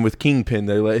like the same with Kingpin.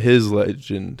 They let his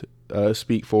legend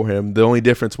speak for him. The only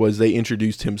difference was they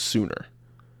introduced him sooner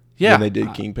than they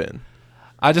did Kingpin.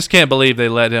 I just can't believe they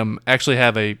let him actually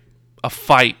have a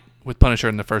fight with Punisher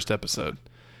in the first episode.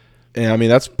 And I mean,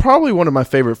 that's probably one of my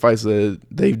favorite fights that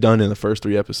they've done in the first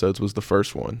 3 episodes was the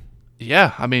first one.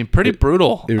 Yeah, I mean, pretty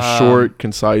brutal. It was short,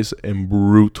 concise, and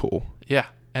brutal. Yeah,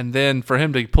 and then for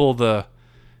him to pull the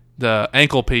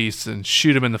ankle piece and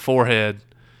shoot him in the forehead,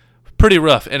 pretty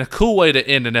rough, and a cool way to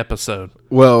end an episode.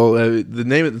 Well,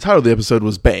 the title of the episode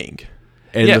was Bang,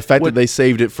 and the fact that they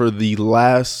saved it for the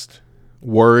last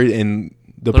word and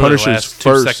the Punisher's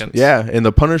first 2 seconds. Yeah, and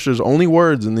the Punisher's only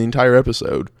words in the entire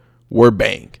episode were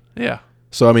Bang. Yeah.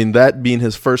 So I mean, that being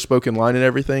his first spoken line and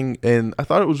everything, and I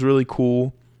thought it was really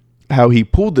cool how he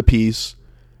pulled the piece.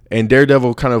 And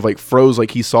Daredevil kind of like froze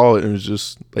like he saw it, and it was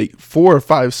just like 4 or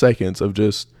 5 seconds of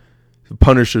just the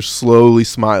Punisher slowly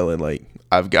smiling like,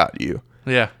 I've got you.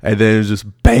 Yeah. And then it was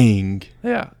just bang.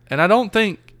 Yeah. And I don't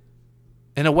think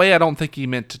he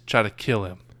meant to try to kill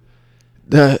him.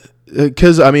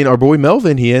 Because, I mean, our boy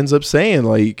Melvin, he ends up saying,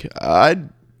 like, I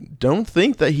don't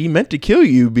think that he meant to kill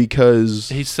you because...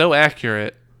 He's so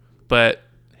accurate, but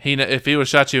if he would have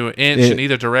shot you an inch in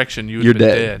either direction, you would have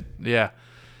been dead. Yeah.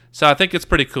 So I think it's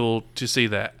pretty cool to see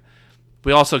that.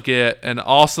 We also get an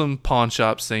awesome pawn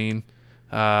shop scene.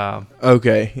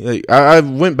 Okay. I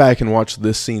went back and watched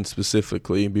this scene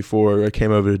specifically before I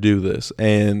came over to do this.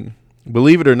 And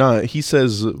believe it or not, he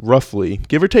says roughly,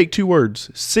 give or take 2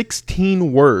 words,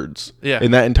 16 words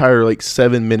in that entire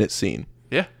 7-minute scene.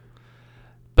 Yeah.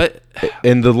 But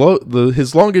and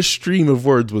his longest stream of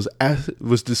words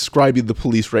was describing the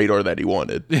police radar that he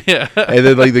wanted. Yeah. And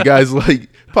then the guy's like,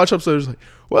 pawn shop owner's like,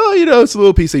 well, it's a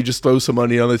little piece. He just throws some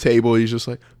money on the table. He's just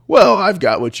like, well, I've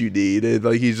got what you need. And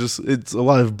it's a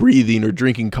lot of breathing or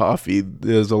drinking coffee.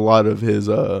 There's a lot of his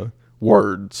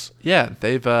words. Yeah,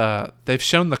 they've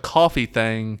shown the coffee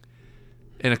thing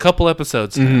in a couple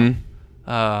episodes now.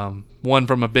 Mm-hmm. One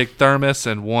from a big thermos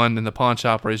and one in the pawn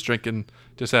shop where he's drinking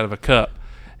just out of a cup.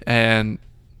 And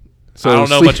so I don't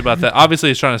know much about that. Obviously,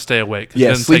 he's trying to stay awake.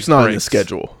 Yeah, sleep's not in the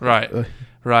schedule. Right.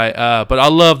 But I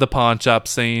love the pawn shop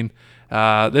scene.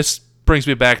 This brings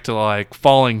me back to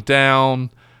falling down.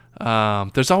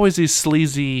 There's always these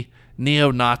sleazy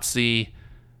neo-Nazi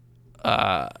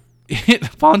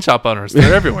pawn shop owners.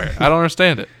 They're everywhere. I don't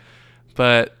understand it.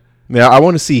 But yeah, I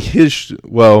want to see his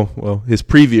his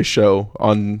previous show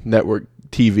on network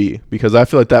TV because I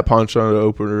feel like that pawn shop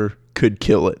opener could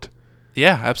kill it.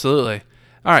 Yeah, absolutely.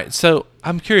 All right, so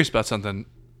I'm curious about something.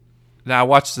 Now I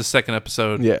watched the second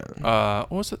episode. Yeah.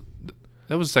 What was it?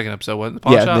 That was the second episode, wasn't it? The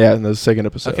pawn shop? Yeah, that was the second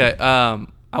episode. Okay.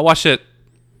 I watched it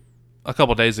a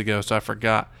couple days ago, so I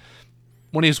forgot.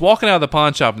 When he's walking out of the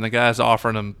pawn shop and the guy's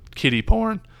offering him kiddie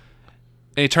porn,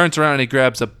 and he turns around and he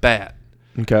grabs a bat.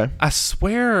 Okay. I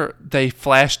swear they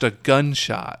flashed a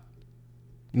gunshot.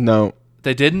 No.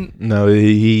 They didn't? No,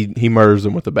 he murders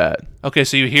him with a bat. Okay,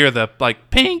 so you hear the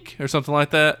pink or something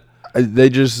like that? They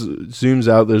just zooms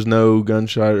out. There's no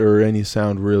gunshot or any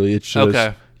sound really. It's just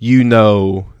okay.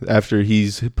 After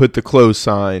he's put the close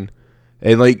sign,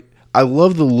 and I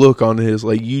love the look on his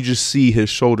you just see his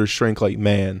shoulders shrink.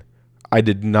 Man, I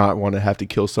did not want to have to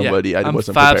kill somebody I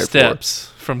wasn't prepared for. 5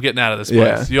 steps from getting out of this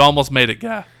place. Yeah. You almost made it,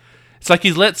 guy. It's like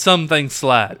he's let some things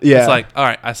slide. Yeah. It's like, all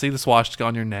right, I see the swastika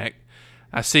on your neck.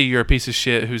 I see you're a piece of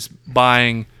shit who's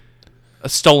buying a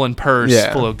stolen purse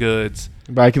full of goods.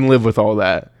 But I can live with all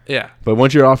that. Yeah. But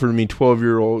once you're offering me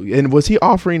 12-year-old... And was he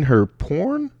offering her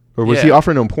porn? Or was he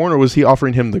offering him porn, or was he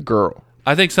offering him the girl?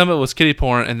 I think some of it was kiddie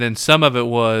porn, and then some of it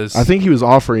was... I think he was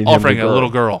offering him the girl. A little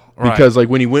girl. Right. Because, like,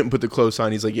 when he went and put the clothes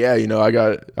on, he's like, yeah, you know,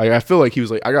 I feel like he was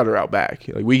like, I got her out back.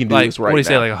 Like, we can do this right now. What do you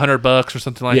say, like $100 or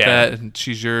something like that, and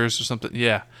she's yours or something?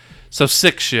 Yeah. So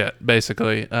sick shit,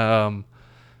 basically. But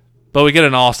we get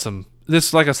an awesome...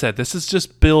 This, like I said, this is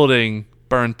just building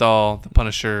Bernthal, the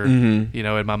Punisher, you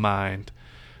know, in my mind.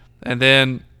 And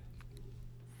then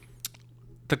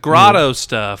the grotto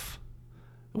stuff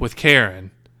with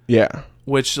Karen. Yeah.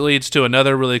 Which leads to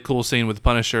another really cool scene with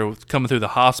Punisher coming through the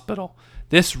hospital.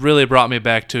 This really brought me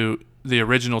back to the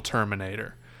original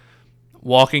Terminator.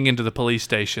 Walking into the police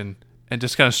station and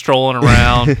just kind of strolling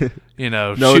around, you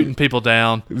know, shooting people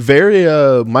down. Very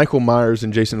Michael Myers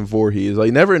and Jason Voorhees.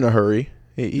 Like, never in a hurry.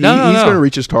 He's going to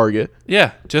reach his target.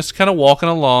 Yeah, just kind of walking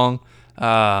along.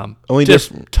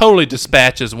 Totally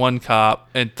dispatches one cop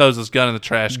and throws his gun in the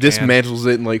trash can. Dismantles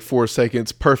it in like 4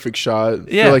 seconds. Perfect shot.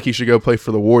 Yeah. I feel like he should go play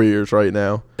for the Warriors right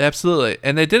now. Absolutely.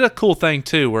 And they did a cool thing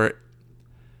too where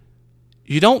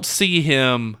you don't see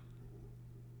him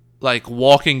like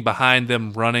walking behind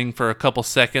them running for a couple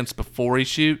seconds before he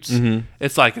shoots. Mm-hmm.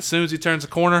 It's like as soon as he turns a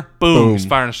corner, boom, he's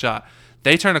firing a shot.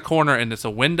 They turn a corner and it's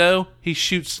a window. He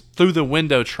shoots through the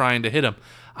window trying to hit him.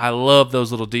 I love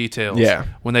those little details. Yeah.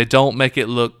 When they don't make it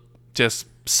look just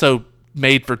so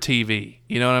made for TV.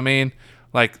 You know what I mean?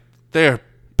 Like, they're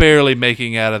barely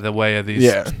making out of the way of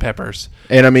these peppers.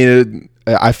 And, I mean,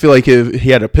 I feel like if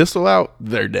he had a pistol out,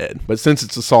 they're dead. But since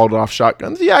it's a sawed-off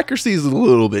shotgun, the accuracy is a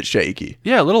little bit shaky.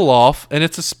 Yeah, a little off, and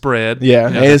it's a spread. Yeah,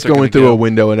 and it's going through a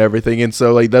window and everything. And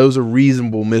so, like, those are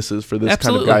reasonable misses for this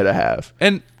kind of guy to have.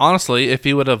 And, honestly, if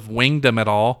he would have winged them at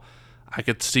all, I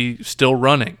could see still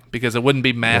running because it wouldn't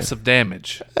be massive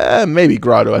damage. Maybe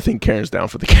Grotto. I think Karen's down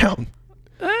for the count.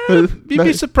 You'd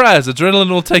be surprised. Adrenaline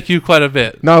will take you quite a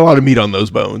bit. Not a lot of meat on those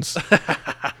bones.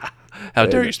 How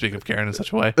dare you speak of Karen in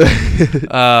such a way?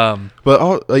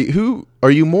 But who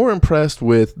are you more impressed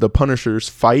with, the Punisher's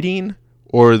fighting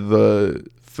or the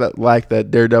fact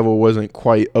that Daredevil wasn't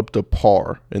quite up to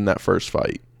par in that first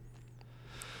fight?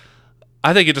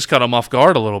 I think it just caught him off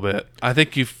guard a little bit. I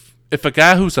think if a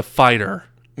guy who's a fighter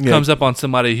comes up on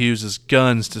somebody who uses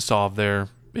guns to solve their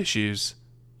issues,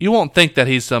 you won't think that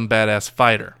he's some badass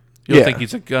fighter. You'll think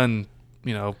he's a gun,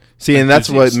 you know. See, and that's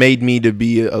what made me to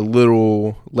be a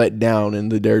little let down in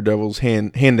the Daredevil's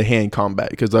hand-to-hand combat.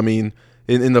 Because, I mean,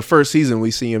 in the first season, we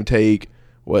see him take,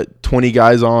 20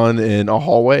 guys on in a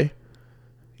hallway?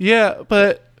 Yeah,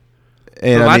 but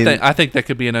I think that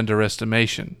could be an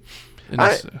underestimation.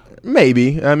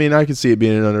 Maybe. I mean, I could see it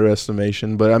being an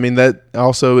underestimation, but I mean, that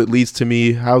also, it leads to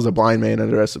me, how's a blind man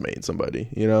underestimating somebody,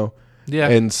 you know? Yeah.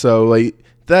 And so, like,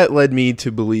 that led me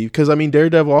to believe, because I mean,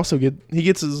 Daredevil also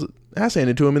gets his ass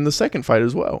handed to him in the second fight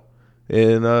as well,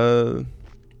 in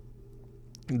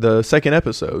the second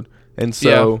episode. And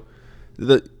so,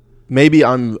 maybe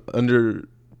I'm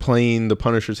underplaying the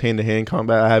Punisher's hand-to-hand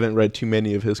combat. I haven't read too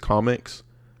many of his comics.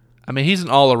 I mean, he's an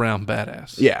all-around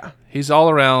badass. Yeah. He's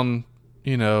all-around,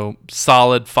 you know,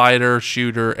 solid fighter,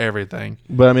 shooter, everything.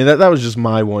 But, I mean, that was just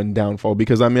my one downfall.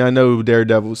 Because, I mean, I know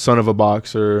Daredevil, son of a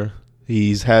boxer.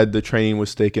 He's had the training with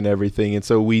Stick and everything. And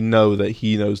so we know that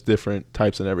he knows different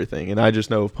types and everything. And I just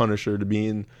know of Punisher to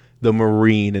being the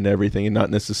Marine and everything and not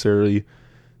necessarily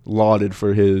lauded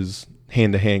for his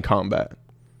hand-to-hand combat.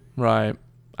 Right.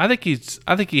 I think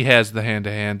he has the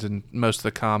hand-to-hand in most of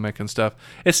the comic and stuff.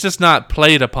 It's just not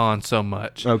played upon so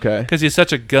much. Okay. Because he's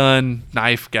such a gun,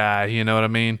 knife guy, you know what I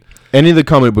mean? Any of the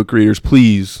comic book readers,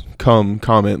 please come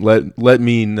comment. Let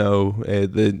me know.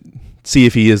 See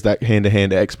if he is that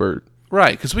hand-to-hand expert.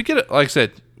 Right, because we get, like I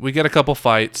said, we get a couple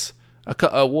fights.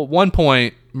 At one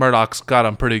point, Murdoch's got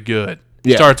him pretty good.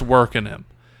 Yeah. Starts working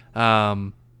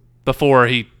him before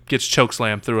he gets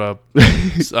chokeslammed through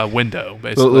a window,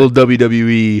 basically. A little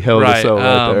WWE Hell in a Cell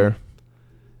right there.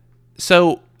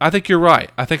 So I think you're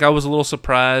right. I think I was a little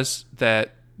surprised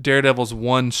that Daredevil's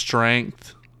one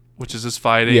strength, which is his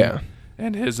fighting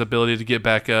and his ability to get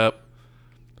back up,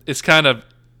 is kind of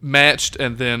matched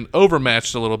and then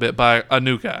overmatched a little bit by a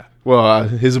new guy. Well,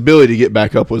 his ability to get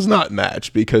back up was not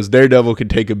matched because Daredevil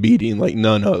could take a beating like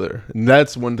none other. And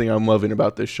that's one thing I'm loving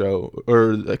about this show,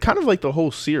 or kind of like the whole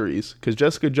series, because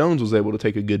Jessica Jones was able to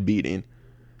take a good beating.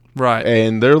 Right.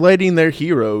 And they're letting their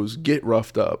heroes get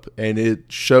roughed up, and it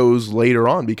shows later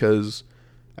on because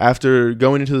after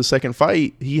going into the second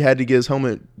fight, he had to get his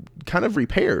helmet kind of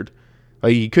repaired.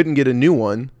 Like, he couldn't get a new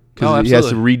one because he has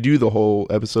to redo the whole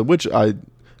episode, which I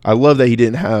love that he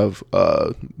didn't have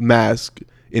a mask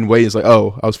in ways like,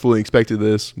 oh, I was fully expecting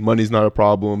this. Money's not a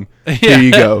problem. Here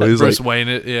you go. He's Bruce like, Wayne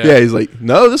it. Yeah. Yeah. He's like,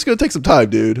 no, this is gonna take some time,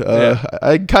 dude.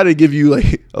 I kind of give you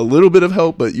like a little bit of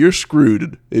help, but you're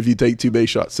screwed if you take 2 base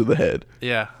shots to the head.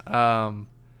 Yeah. I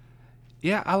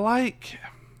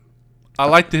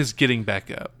like his getting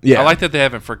back up. Yeah. I like that they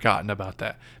haven't forgotten about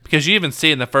that, because you even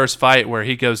see in the first fight where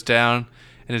he goes down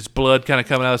and his blood kind of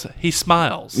coming out. He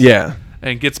smiles. Yeah.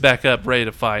 And gets back up, ready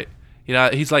to fight. You know,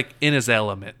 he's like in his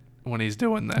element when he's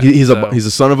doing that. He's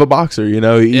a son of a boxer, you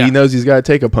know. He knows he's got to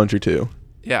take a punch or two.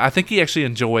 Yeah, I think he actually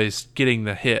enjoys getting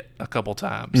the hit a couple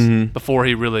times before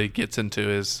he really gets into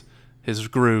his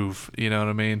groove. You know what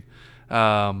I mean?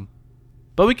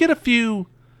 But we get a few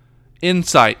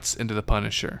insights into the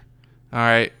Punisher. All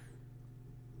right.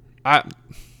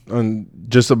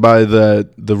 Just by the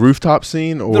rooftop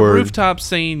scene, or the rooftop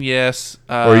scene, yes.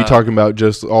 Or are you talking about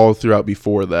just all throughout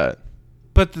before that?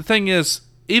 But the thing is,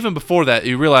 even before that,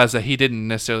 you realize that he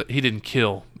didn't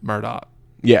kill Murdock.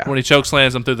 Yeah. When he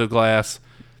chokeslams him through the glass,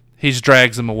 he just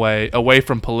drags him away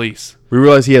from police. We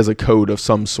realize he has a code of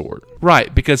some sort.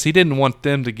 Right, because he didn't want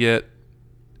them to get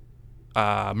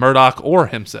Murdock or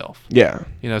himself. Yeah.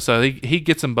 You know, so he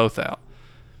gets them both out.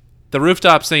 The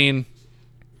rooftop scene,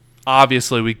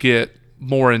 obviously, we get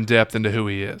more in depth into who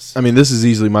he is. I mean, this is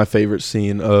easily my favorite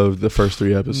scene of the first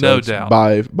 3 episodes. No doubt.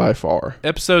 By far.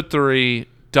 Episode 3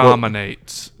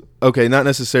 dominates. Well, okay, not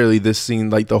necessarily this scene,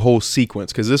 like the whole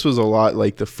sequence, because this was a lot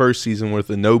like the first season with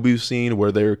the Nobu scene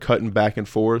where they're cutting back and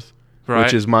forth, right,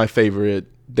 which is my favorite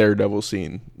Daredevil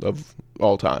scene of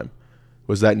all time,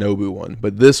 was that Nobu one.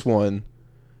 But this one,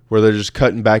 where they're just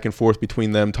cutting back and forth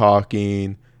between them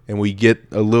talking, and we get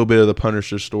a little bit of the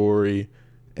Punisher story,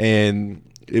 and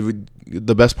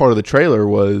the best part of the trailer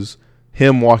was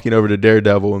him walking over to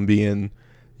Daredevil and being,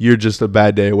 "You're just a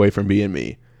bad day away from being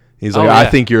me." He's like, I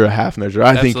think you're a half measure.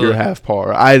 I think you're half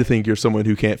par. I think you're someone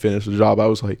who can't finish the job. I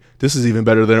was like, this is even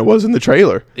better than it was in the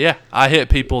trailer. Yeah, I hit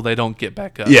people, they don't get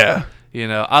back up. Yeah. You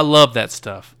know, I love that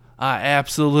stuff. I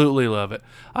absolutely love it.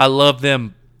 I love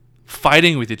them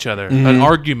fighting with each other, an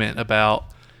argument about,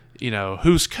 you know,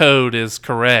 whose code is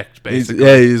correct,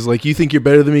 basically. He's like, you think you're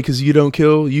better than me because you don't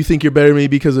kill? You think you're better than me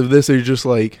because of this? Or you're just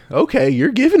like, okay,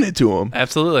 you're giving it to him.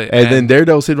 Absolutely. And then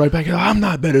Daredevil's sitting right back, I'm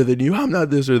not better than you. I'm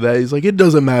not this or that. He's like, it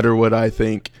doesn't matter what I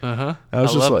think. I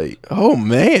was just like, oh,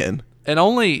 man. And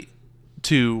only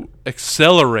to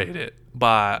accelerate it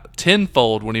by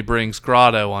tenfold when he brings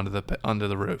Grotto onto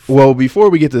the roof. Well,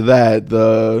 before we get to that,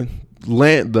 the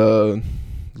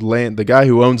guy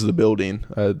who owns the building,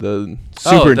 the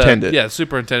superintendent.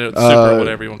 Superintendent,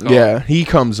 whatever you want to call it. Yeah, he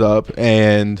comes up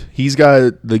and he's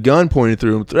got the gun pointed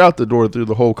through him throughout the door through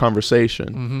the whole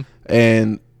conversation.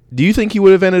 And do you think he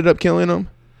would have ended up killing him?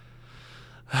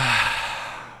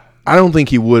 I don't think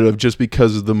he would have, just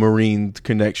because of the Marine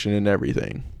connection and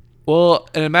everything. Well,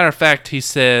 and a matter of fact, he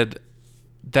said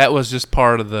that was just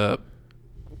part of the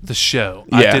show.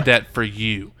 Yeah. I did that for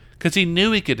you, because he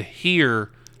knew he could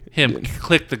hear him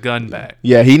click the gun back.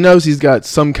 Yeah, he knows he's got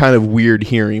some kind of weird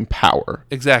hearing power.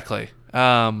 Exactly. So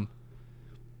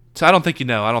I don't think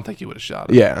he would have shot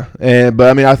him. Yeah, but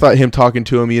I mean, I thought him talking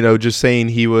to him, you know, just saying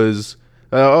he was,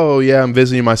 oh yeah, I'm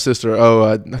visiting my sister. Oh,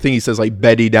 I think he says like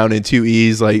Betty down in 2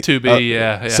 E's, like 2B.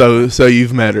 Yeah. So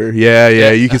you've met her.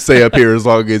 Yeah. You can stay up here as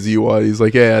long as you want. He's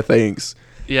like, yeah, thanks.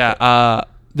 Yeah.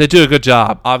 They do a good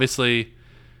job. Obviously,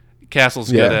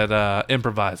 Castle's good at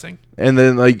improvising. And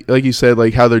then like you said,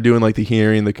 like how they're doing like the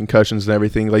hearing, the concussions and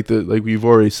everything, like we've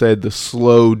already said, the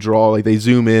slow draw, like they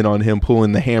zoom in on him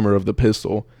pulling the hammer of the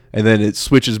pistol, and then it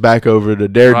switches back over to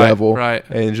Daredevil, right.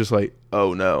 And just like,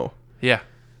 oh no.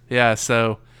 Yeah,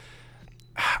 so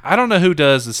I don't know who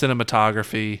does the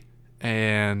cinematography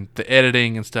and the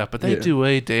editing and stuff, but they do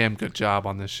a damn good job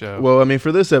on this show. Well, I mean,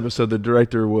 for this episode, the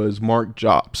director was Mark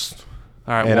Jopst.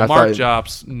 All right, and Mark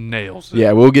Jopst nails it.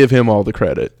 Yeah, we'll give him all the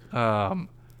credit. I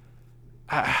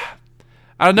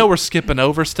know we're skipping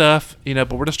over stuff, you know,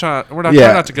 but we're trying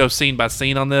not to go scene by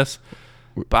scene on this.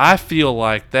 But I feel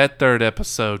like that third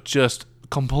episode just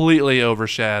completely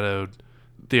overshadowed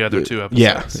the other 2 episodes.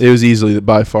 Yeah, it was easily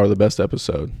by far the best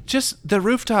episode. Just the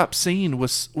rooftop scene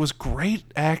was great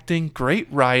acting,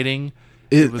 great writing.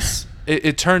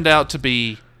 It turned out to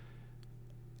be,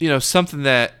 you know, something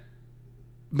that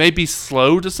may be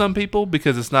slow to some people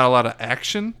because it's not a lot of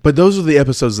action. But those are the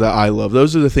episodes that I love.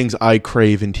 Those are the things I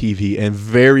crave in TV, and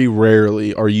very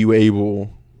rarely are you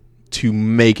able to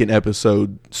make an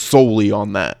episode solely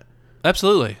on that.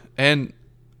 Absolutely. And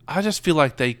I just feel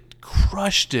like they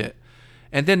crushed it.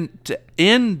 And then to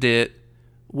end it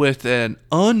with an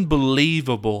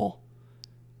unbelievable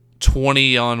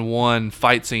 20-on-1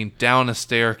 fight scene down a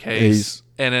staircase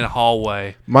and in a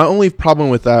hallway. My only problem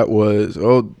with that was,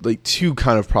 two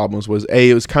kind of problems was,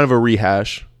 it was kind of a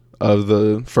rehash of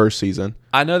the first season.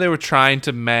 I know they were trying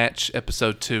to match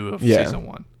episode 2 of season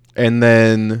 1. And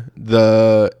then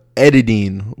the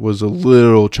editing was a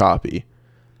little choppy.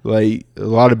 Like, a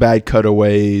lot of bad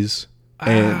cutaways.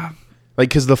 And,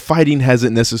 because the fighting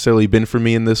hasn't necessarily been for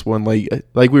me in this one.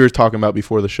 Like we were talking about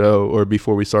before the show, or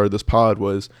before we started this pod,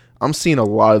 was I'm seeing a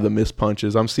lot of the missed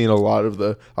punches. I'm seeing a lot of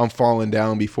I'm falling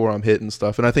down before I'm hitting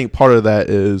stuff. And I think part of that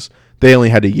is they only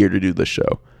had a year to do this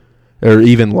show. Or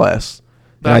even less.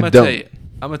 But I'm going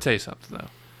to tell you something, though.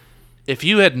 If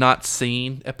you had not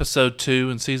seen episode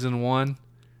 2 in season 1,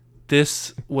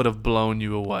 this would have blown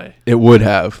you away. It would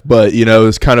have. But,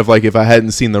 it's kind of like if I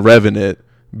hadn't seen The Revenant,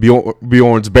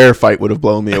 Bjorn's bear fight would have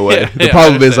blown me away. The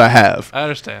problem is I have. I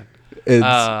understand.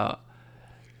 I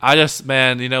just,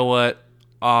 man, you know what?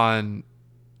 On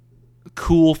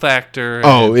cool factor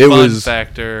and it fun was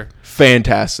factor.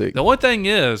 Fantastic. The one thing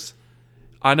is,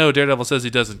 I know Daredevil says he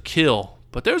doesn't kill,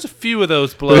 but there's a few of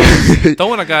those blows.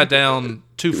 Throwing a guy down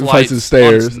 2 flights of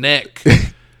stairs on his neck.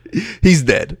 He's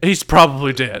dead. He's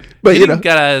probably dead. But hitting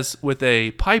guys with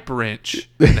a pipe wrench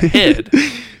in the head.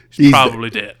 He's probably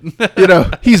dead.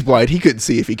 He's blind. He couldn't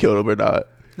see if he killed him or not.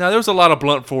 Now, there was a lot of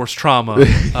blunt force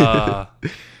trauma.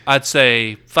 I'd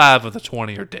say 5 of the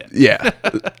 20 are dead. Yeah.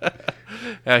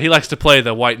 He likes to play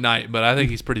the White Knight, but I think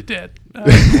he's pretty dead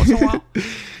once in a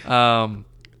while.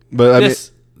 But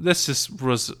this just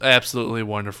was absolutely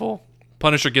wonderful.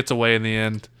 Punisher gets away in the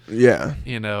end. Yeah.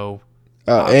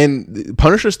 And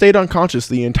Punisher stayed unconscious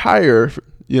the entire,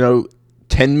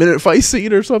 10-minute fight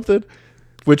scene or something,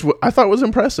 which I thought was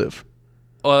impressive.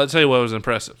 Well, I'll tell you what was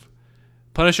impressive.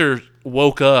 Punisher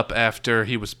woke up after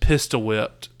he was pistol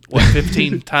whipped,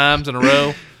 15 times in a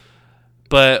row?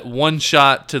 But one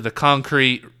shot to the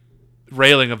concrete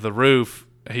railing of the roof,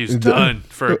 he's done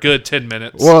for a good 10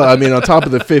 minutes. Well, I mean, on top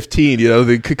of the 15,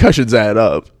 the concussions add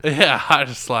up. Yeah,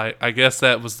 I guess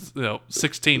that was,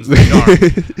 16's the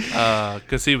charm,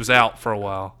 because he was out for a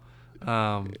while.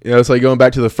 It's like going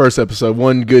back to the first episode,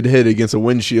 one good hit against a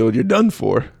windshield, you're done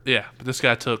for. Yeah, but this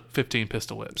guy took 15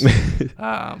 pistol whips.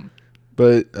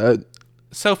 But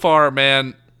so far,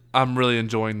 man, I'm really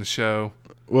enjoying the show.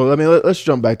 Well, I mean, let's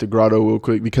jump back to Grotto real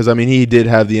quick, because, I mean, he did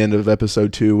have the end of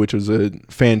episode 2, which was a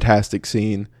fantastic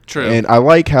scene. True. And I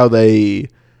like how they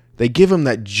give him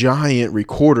that giant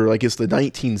recorder like it's the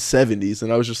 1970s,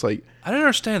 and I was just like... I didn't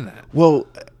understand that. Well,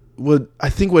 I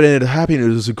think what ended up happening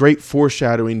was a great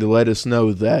foreshadowing to let us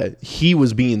know that he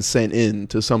was being sent in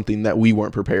to something that we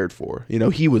weren't prepared for.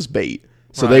 He was bait.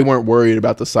 So They weren't worried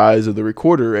about the size of the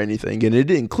recorder or anything, and it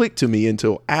didn't click to me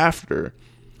until after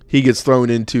he gets thrown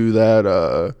into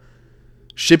that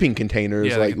shipping container.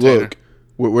 It's like, look,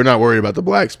 we're not worried about the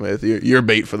blacksmith. You're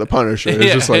bait for the Punisher.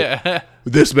 It's just like,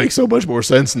 this makes so much more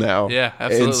sense now. Yeah,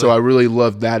 absolutely. And so I really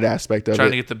loved that aspect of it.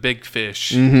 Trying to get the big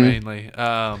fish, mainly.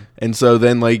 And so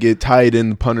then, it tied in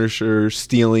the Punisher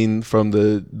stealing from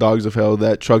the Dogs of Hell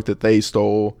that truck that they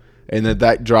stole, and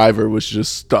that driver was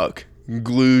just stuck,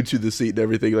 glued to the seat and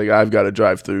everything. Like, I've got to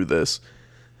drive through this.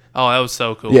 Oh, that was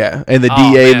so cool. Yeah, and the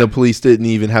DA and the police didn't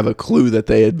even have a clue that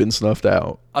they had been snuffed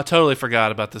out. I totally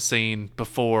forgot about the scene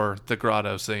before the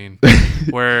Grotto scene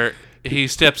where he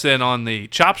steps in on the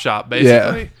chop shop,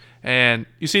 basically. Yeah. And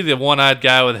you see the one-eyed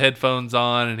guy with headphones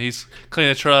on, and he's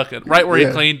cleaning the truck. And right where he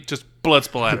cleaned, just blood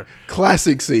splatter.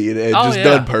 Classic scene, and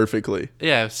done perfectly.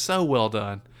 Yeah, so well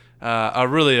done. I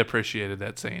really appreciated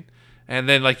that scene. And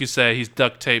then, like you say, he's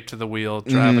duct taped to the wheel,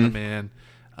 driving him in.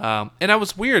 And I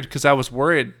was weird because I was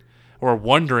worried or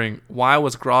wondering why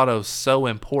was Grotto so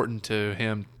important to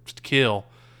him to kill.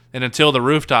 And until the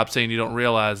rooftop scene, you don't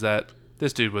realize that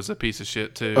this dude was a piece of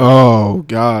shit too. Oh,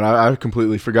 God. I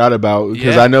completely forgot about,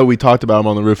 because I know we talked about him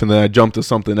on the roof and then I jumped to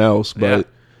something else. But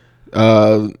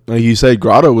like you said,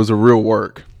 Grotto was a real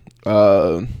work.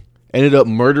 Ended up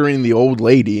murdering the old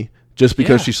lady just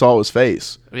because she saw his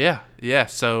face. Yeah, yeah.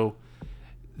 So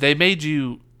they made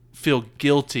you feel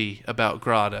guilty about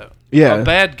Grotto. Yeah. A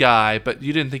bad guy, but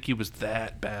you didn't think he was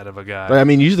that bad of a guy. I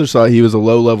mean, you just thought he was a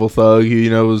low-level thug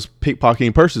who, was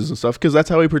pickpocketing purses and stuff, because that's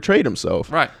how he portrayed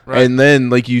himself. Right. And then,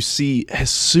 you see, as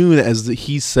soon as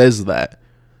he says that,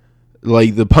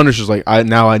 the Punisher's like,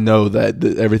 now I know that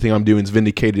everything I'm doing is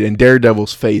vindicated, and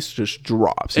Daredevil's face just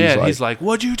drops. He's like,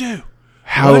 what'd you do?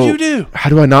 What'd you do? How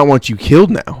do I not want you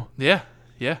killed now? Yeah,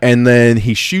 yeah. And then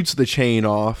he shoots the chain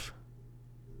off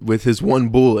with his one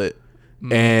bullet,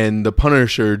 and the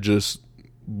Punisher just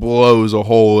blows a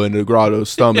hole into Grotto's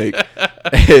stomach.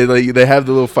 And they have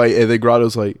the little fight, and then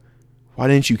Grotto's like, why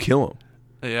didn't you kill him?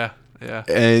 Yeah, yeah.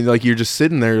 And you're just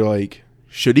sitting there like,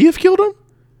 should he have killed him?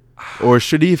 Or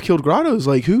should he have killed Grottos?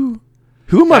 Like, who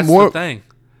am That's I more? the thing.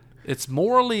 It's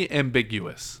morally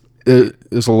ambiguous.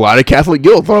 There's a lot of Catholic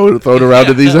guilt thrown around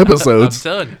in these episodes.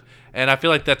 I'm telling you. And I feel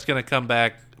like that's going to come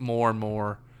back more and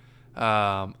more.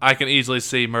 I can easily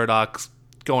see Murdoch's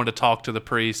going to talk to the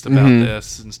priest about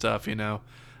this and stuff, you know.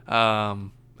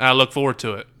 I look forward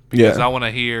to it because I want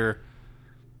to hear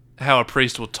how a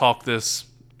priest will talk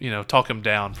him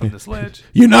down from this ledge.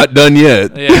 You're not done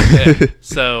yet. Yeah.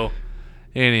 So,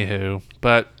 anywho,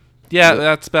 but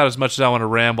that's about as much as I want to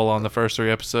ramble on the first 3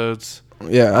 episodes.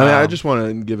 Yeah, I mean, I just want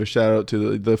to give a shout out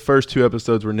to the first 2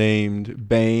 episodes were named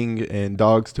Bang and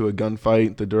Dogs to a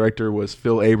Gunfight. The director was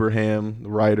Phil Abraham. The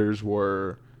writers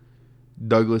were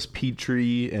Douglas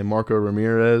Petrie and Marco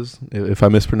Ramirez. If I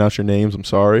mispronounce your names, I'm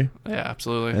sorry. Yeah,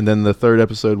 absolutely. And then the 3rd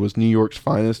episode was New York's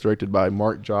Finest, directed by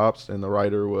Mark Jopst, and the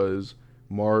writer was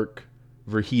Mark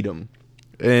Verheidem.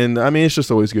 And, I mean, it's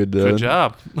just always good to... Good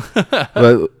job.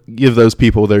 give those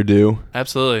people their due.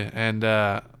 Absolutely. And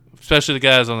especially the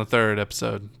guys on the 3rd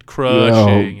episode.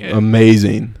 Crushing it.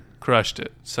 Amazing. Crushed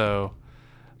it. So,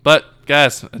 but,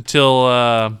 guys, until...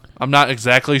 I'm not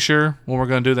exactly sure when we're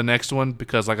going to do the next one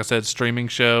because, like I said, streaming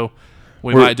show.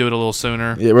 We might do it a little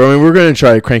sooner. Yeah, I mean, we're going to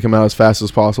try to crank them out as fast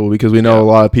as possible because we know a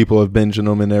lot of people have binged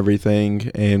them and everything,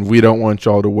 and we don't want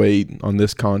y'all to wait on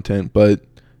this content, but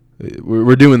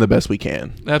we're doing the best we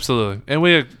can. Absolutely. And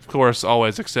we, of course,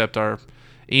 always accept our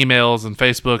emails and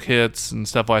Facebook hits and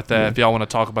stuff like that if y'all want to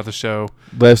talk about the show.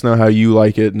 Let us know how you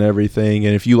like it and everything,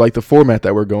 and if you like the format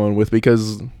that we're going with,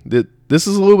 because this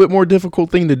is a little bit more difficult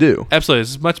thing to do. Absolutely.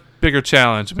 It's a much bigger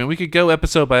challenge. I mean, we could go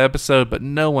episode by episode, but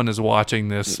no one is watching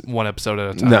this one episode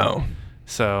at a time. No.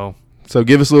 So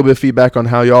give us a little bit of feedback on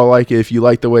how y'all like it, if you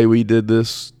like the way we did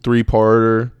this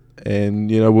 3-parter,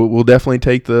 and, we'll definitely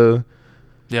take the...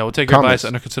 Yeah, we'll take your advice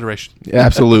under consideration. Yeah,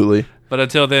 absolutely. But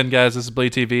until then, guys, this is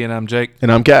Bleed TV, and I'm Jake.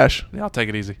 And I'm Cash. Yeah, I'll take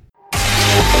it easy.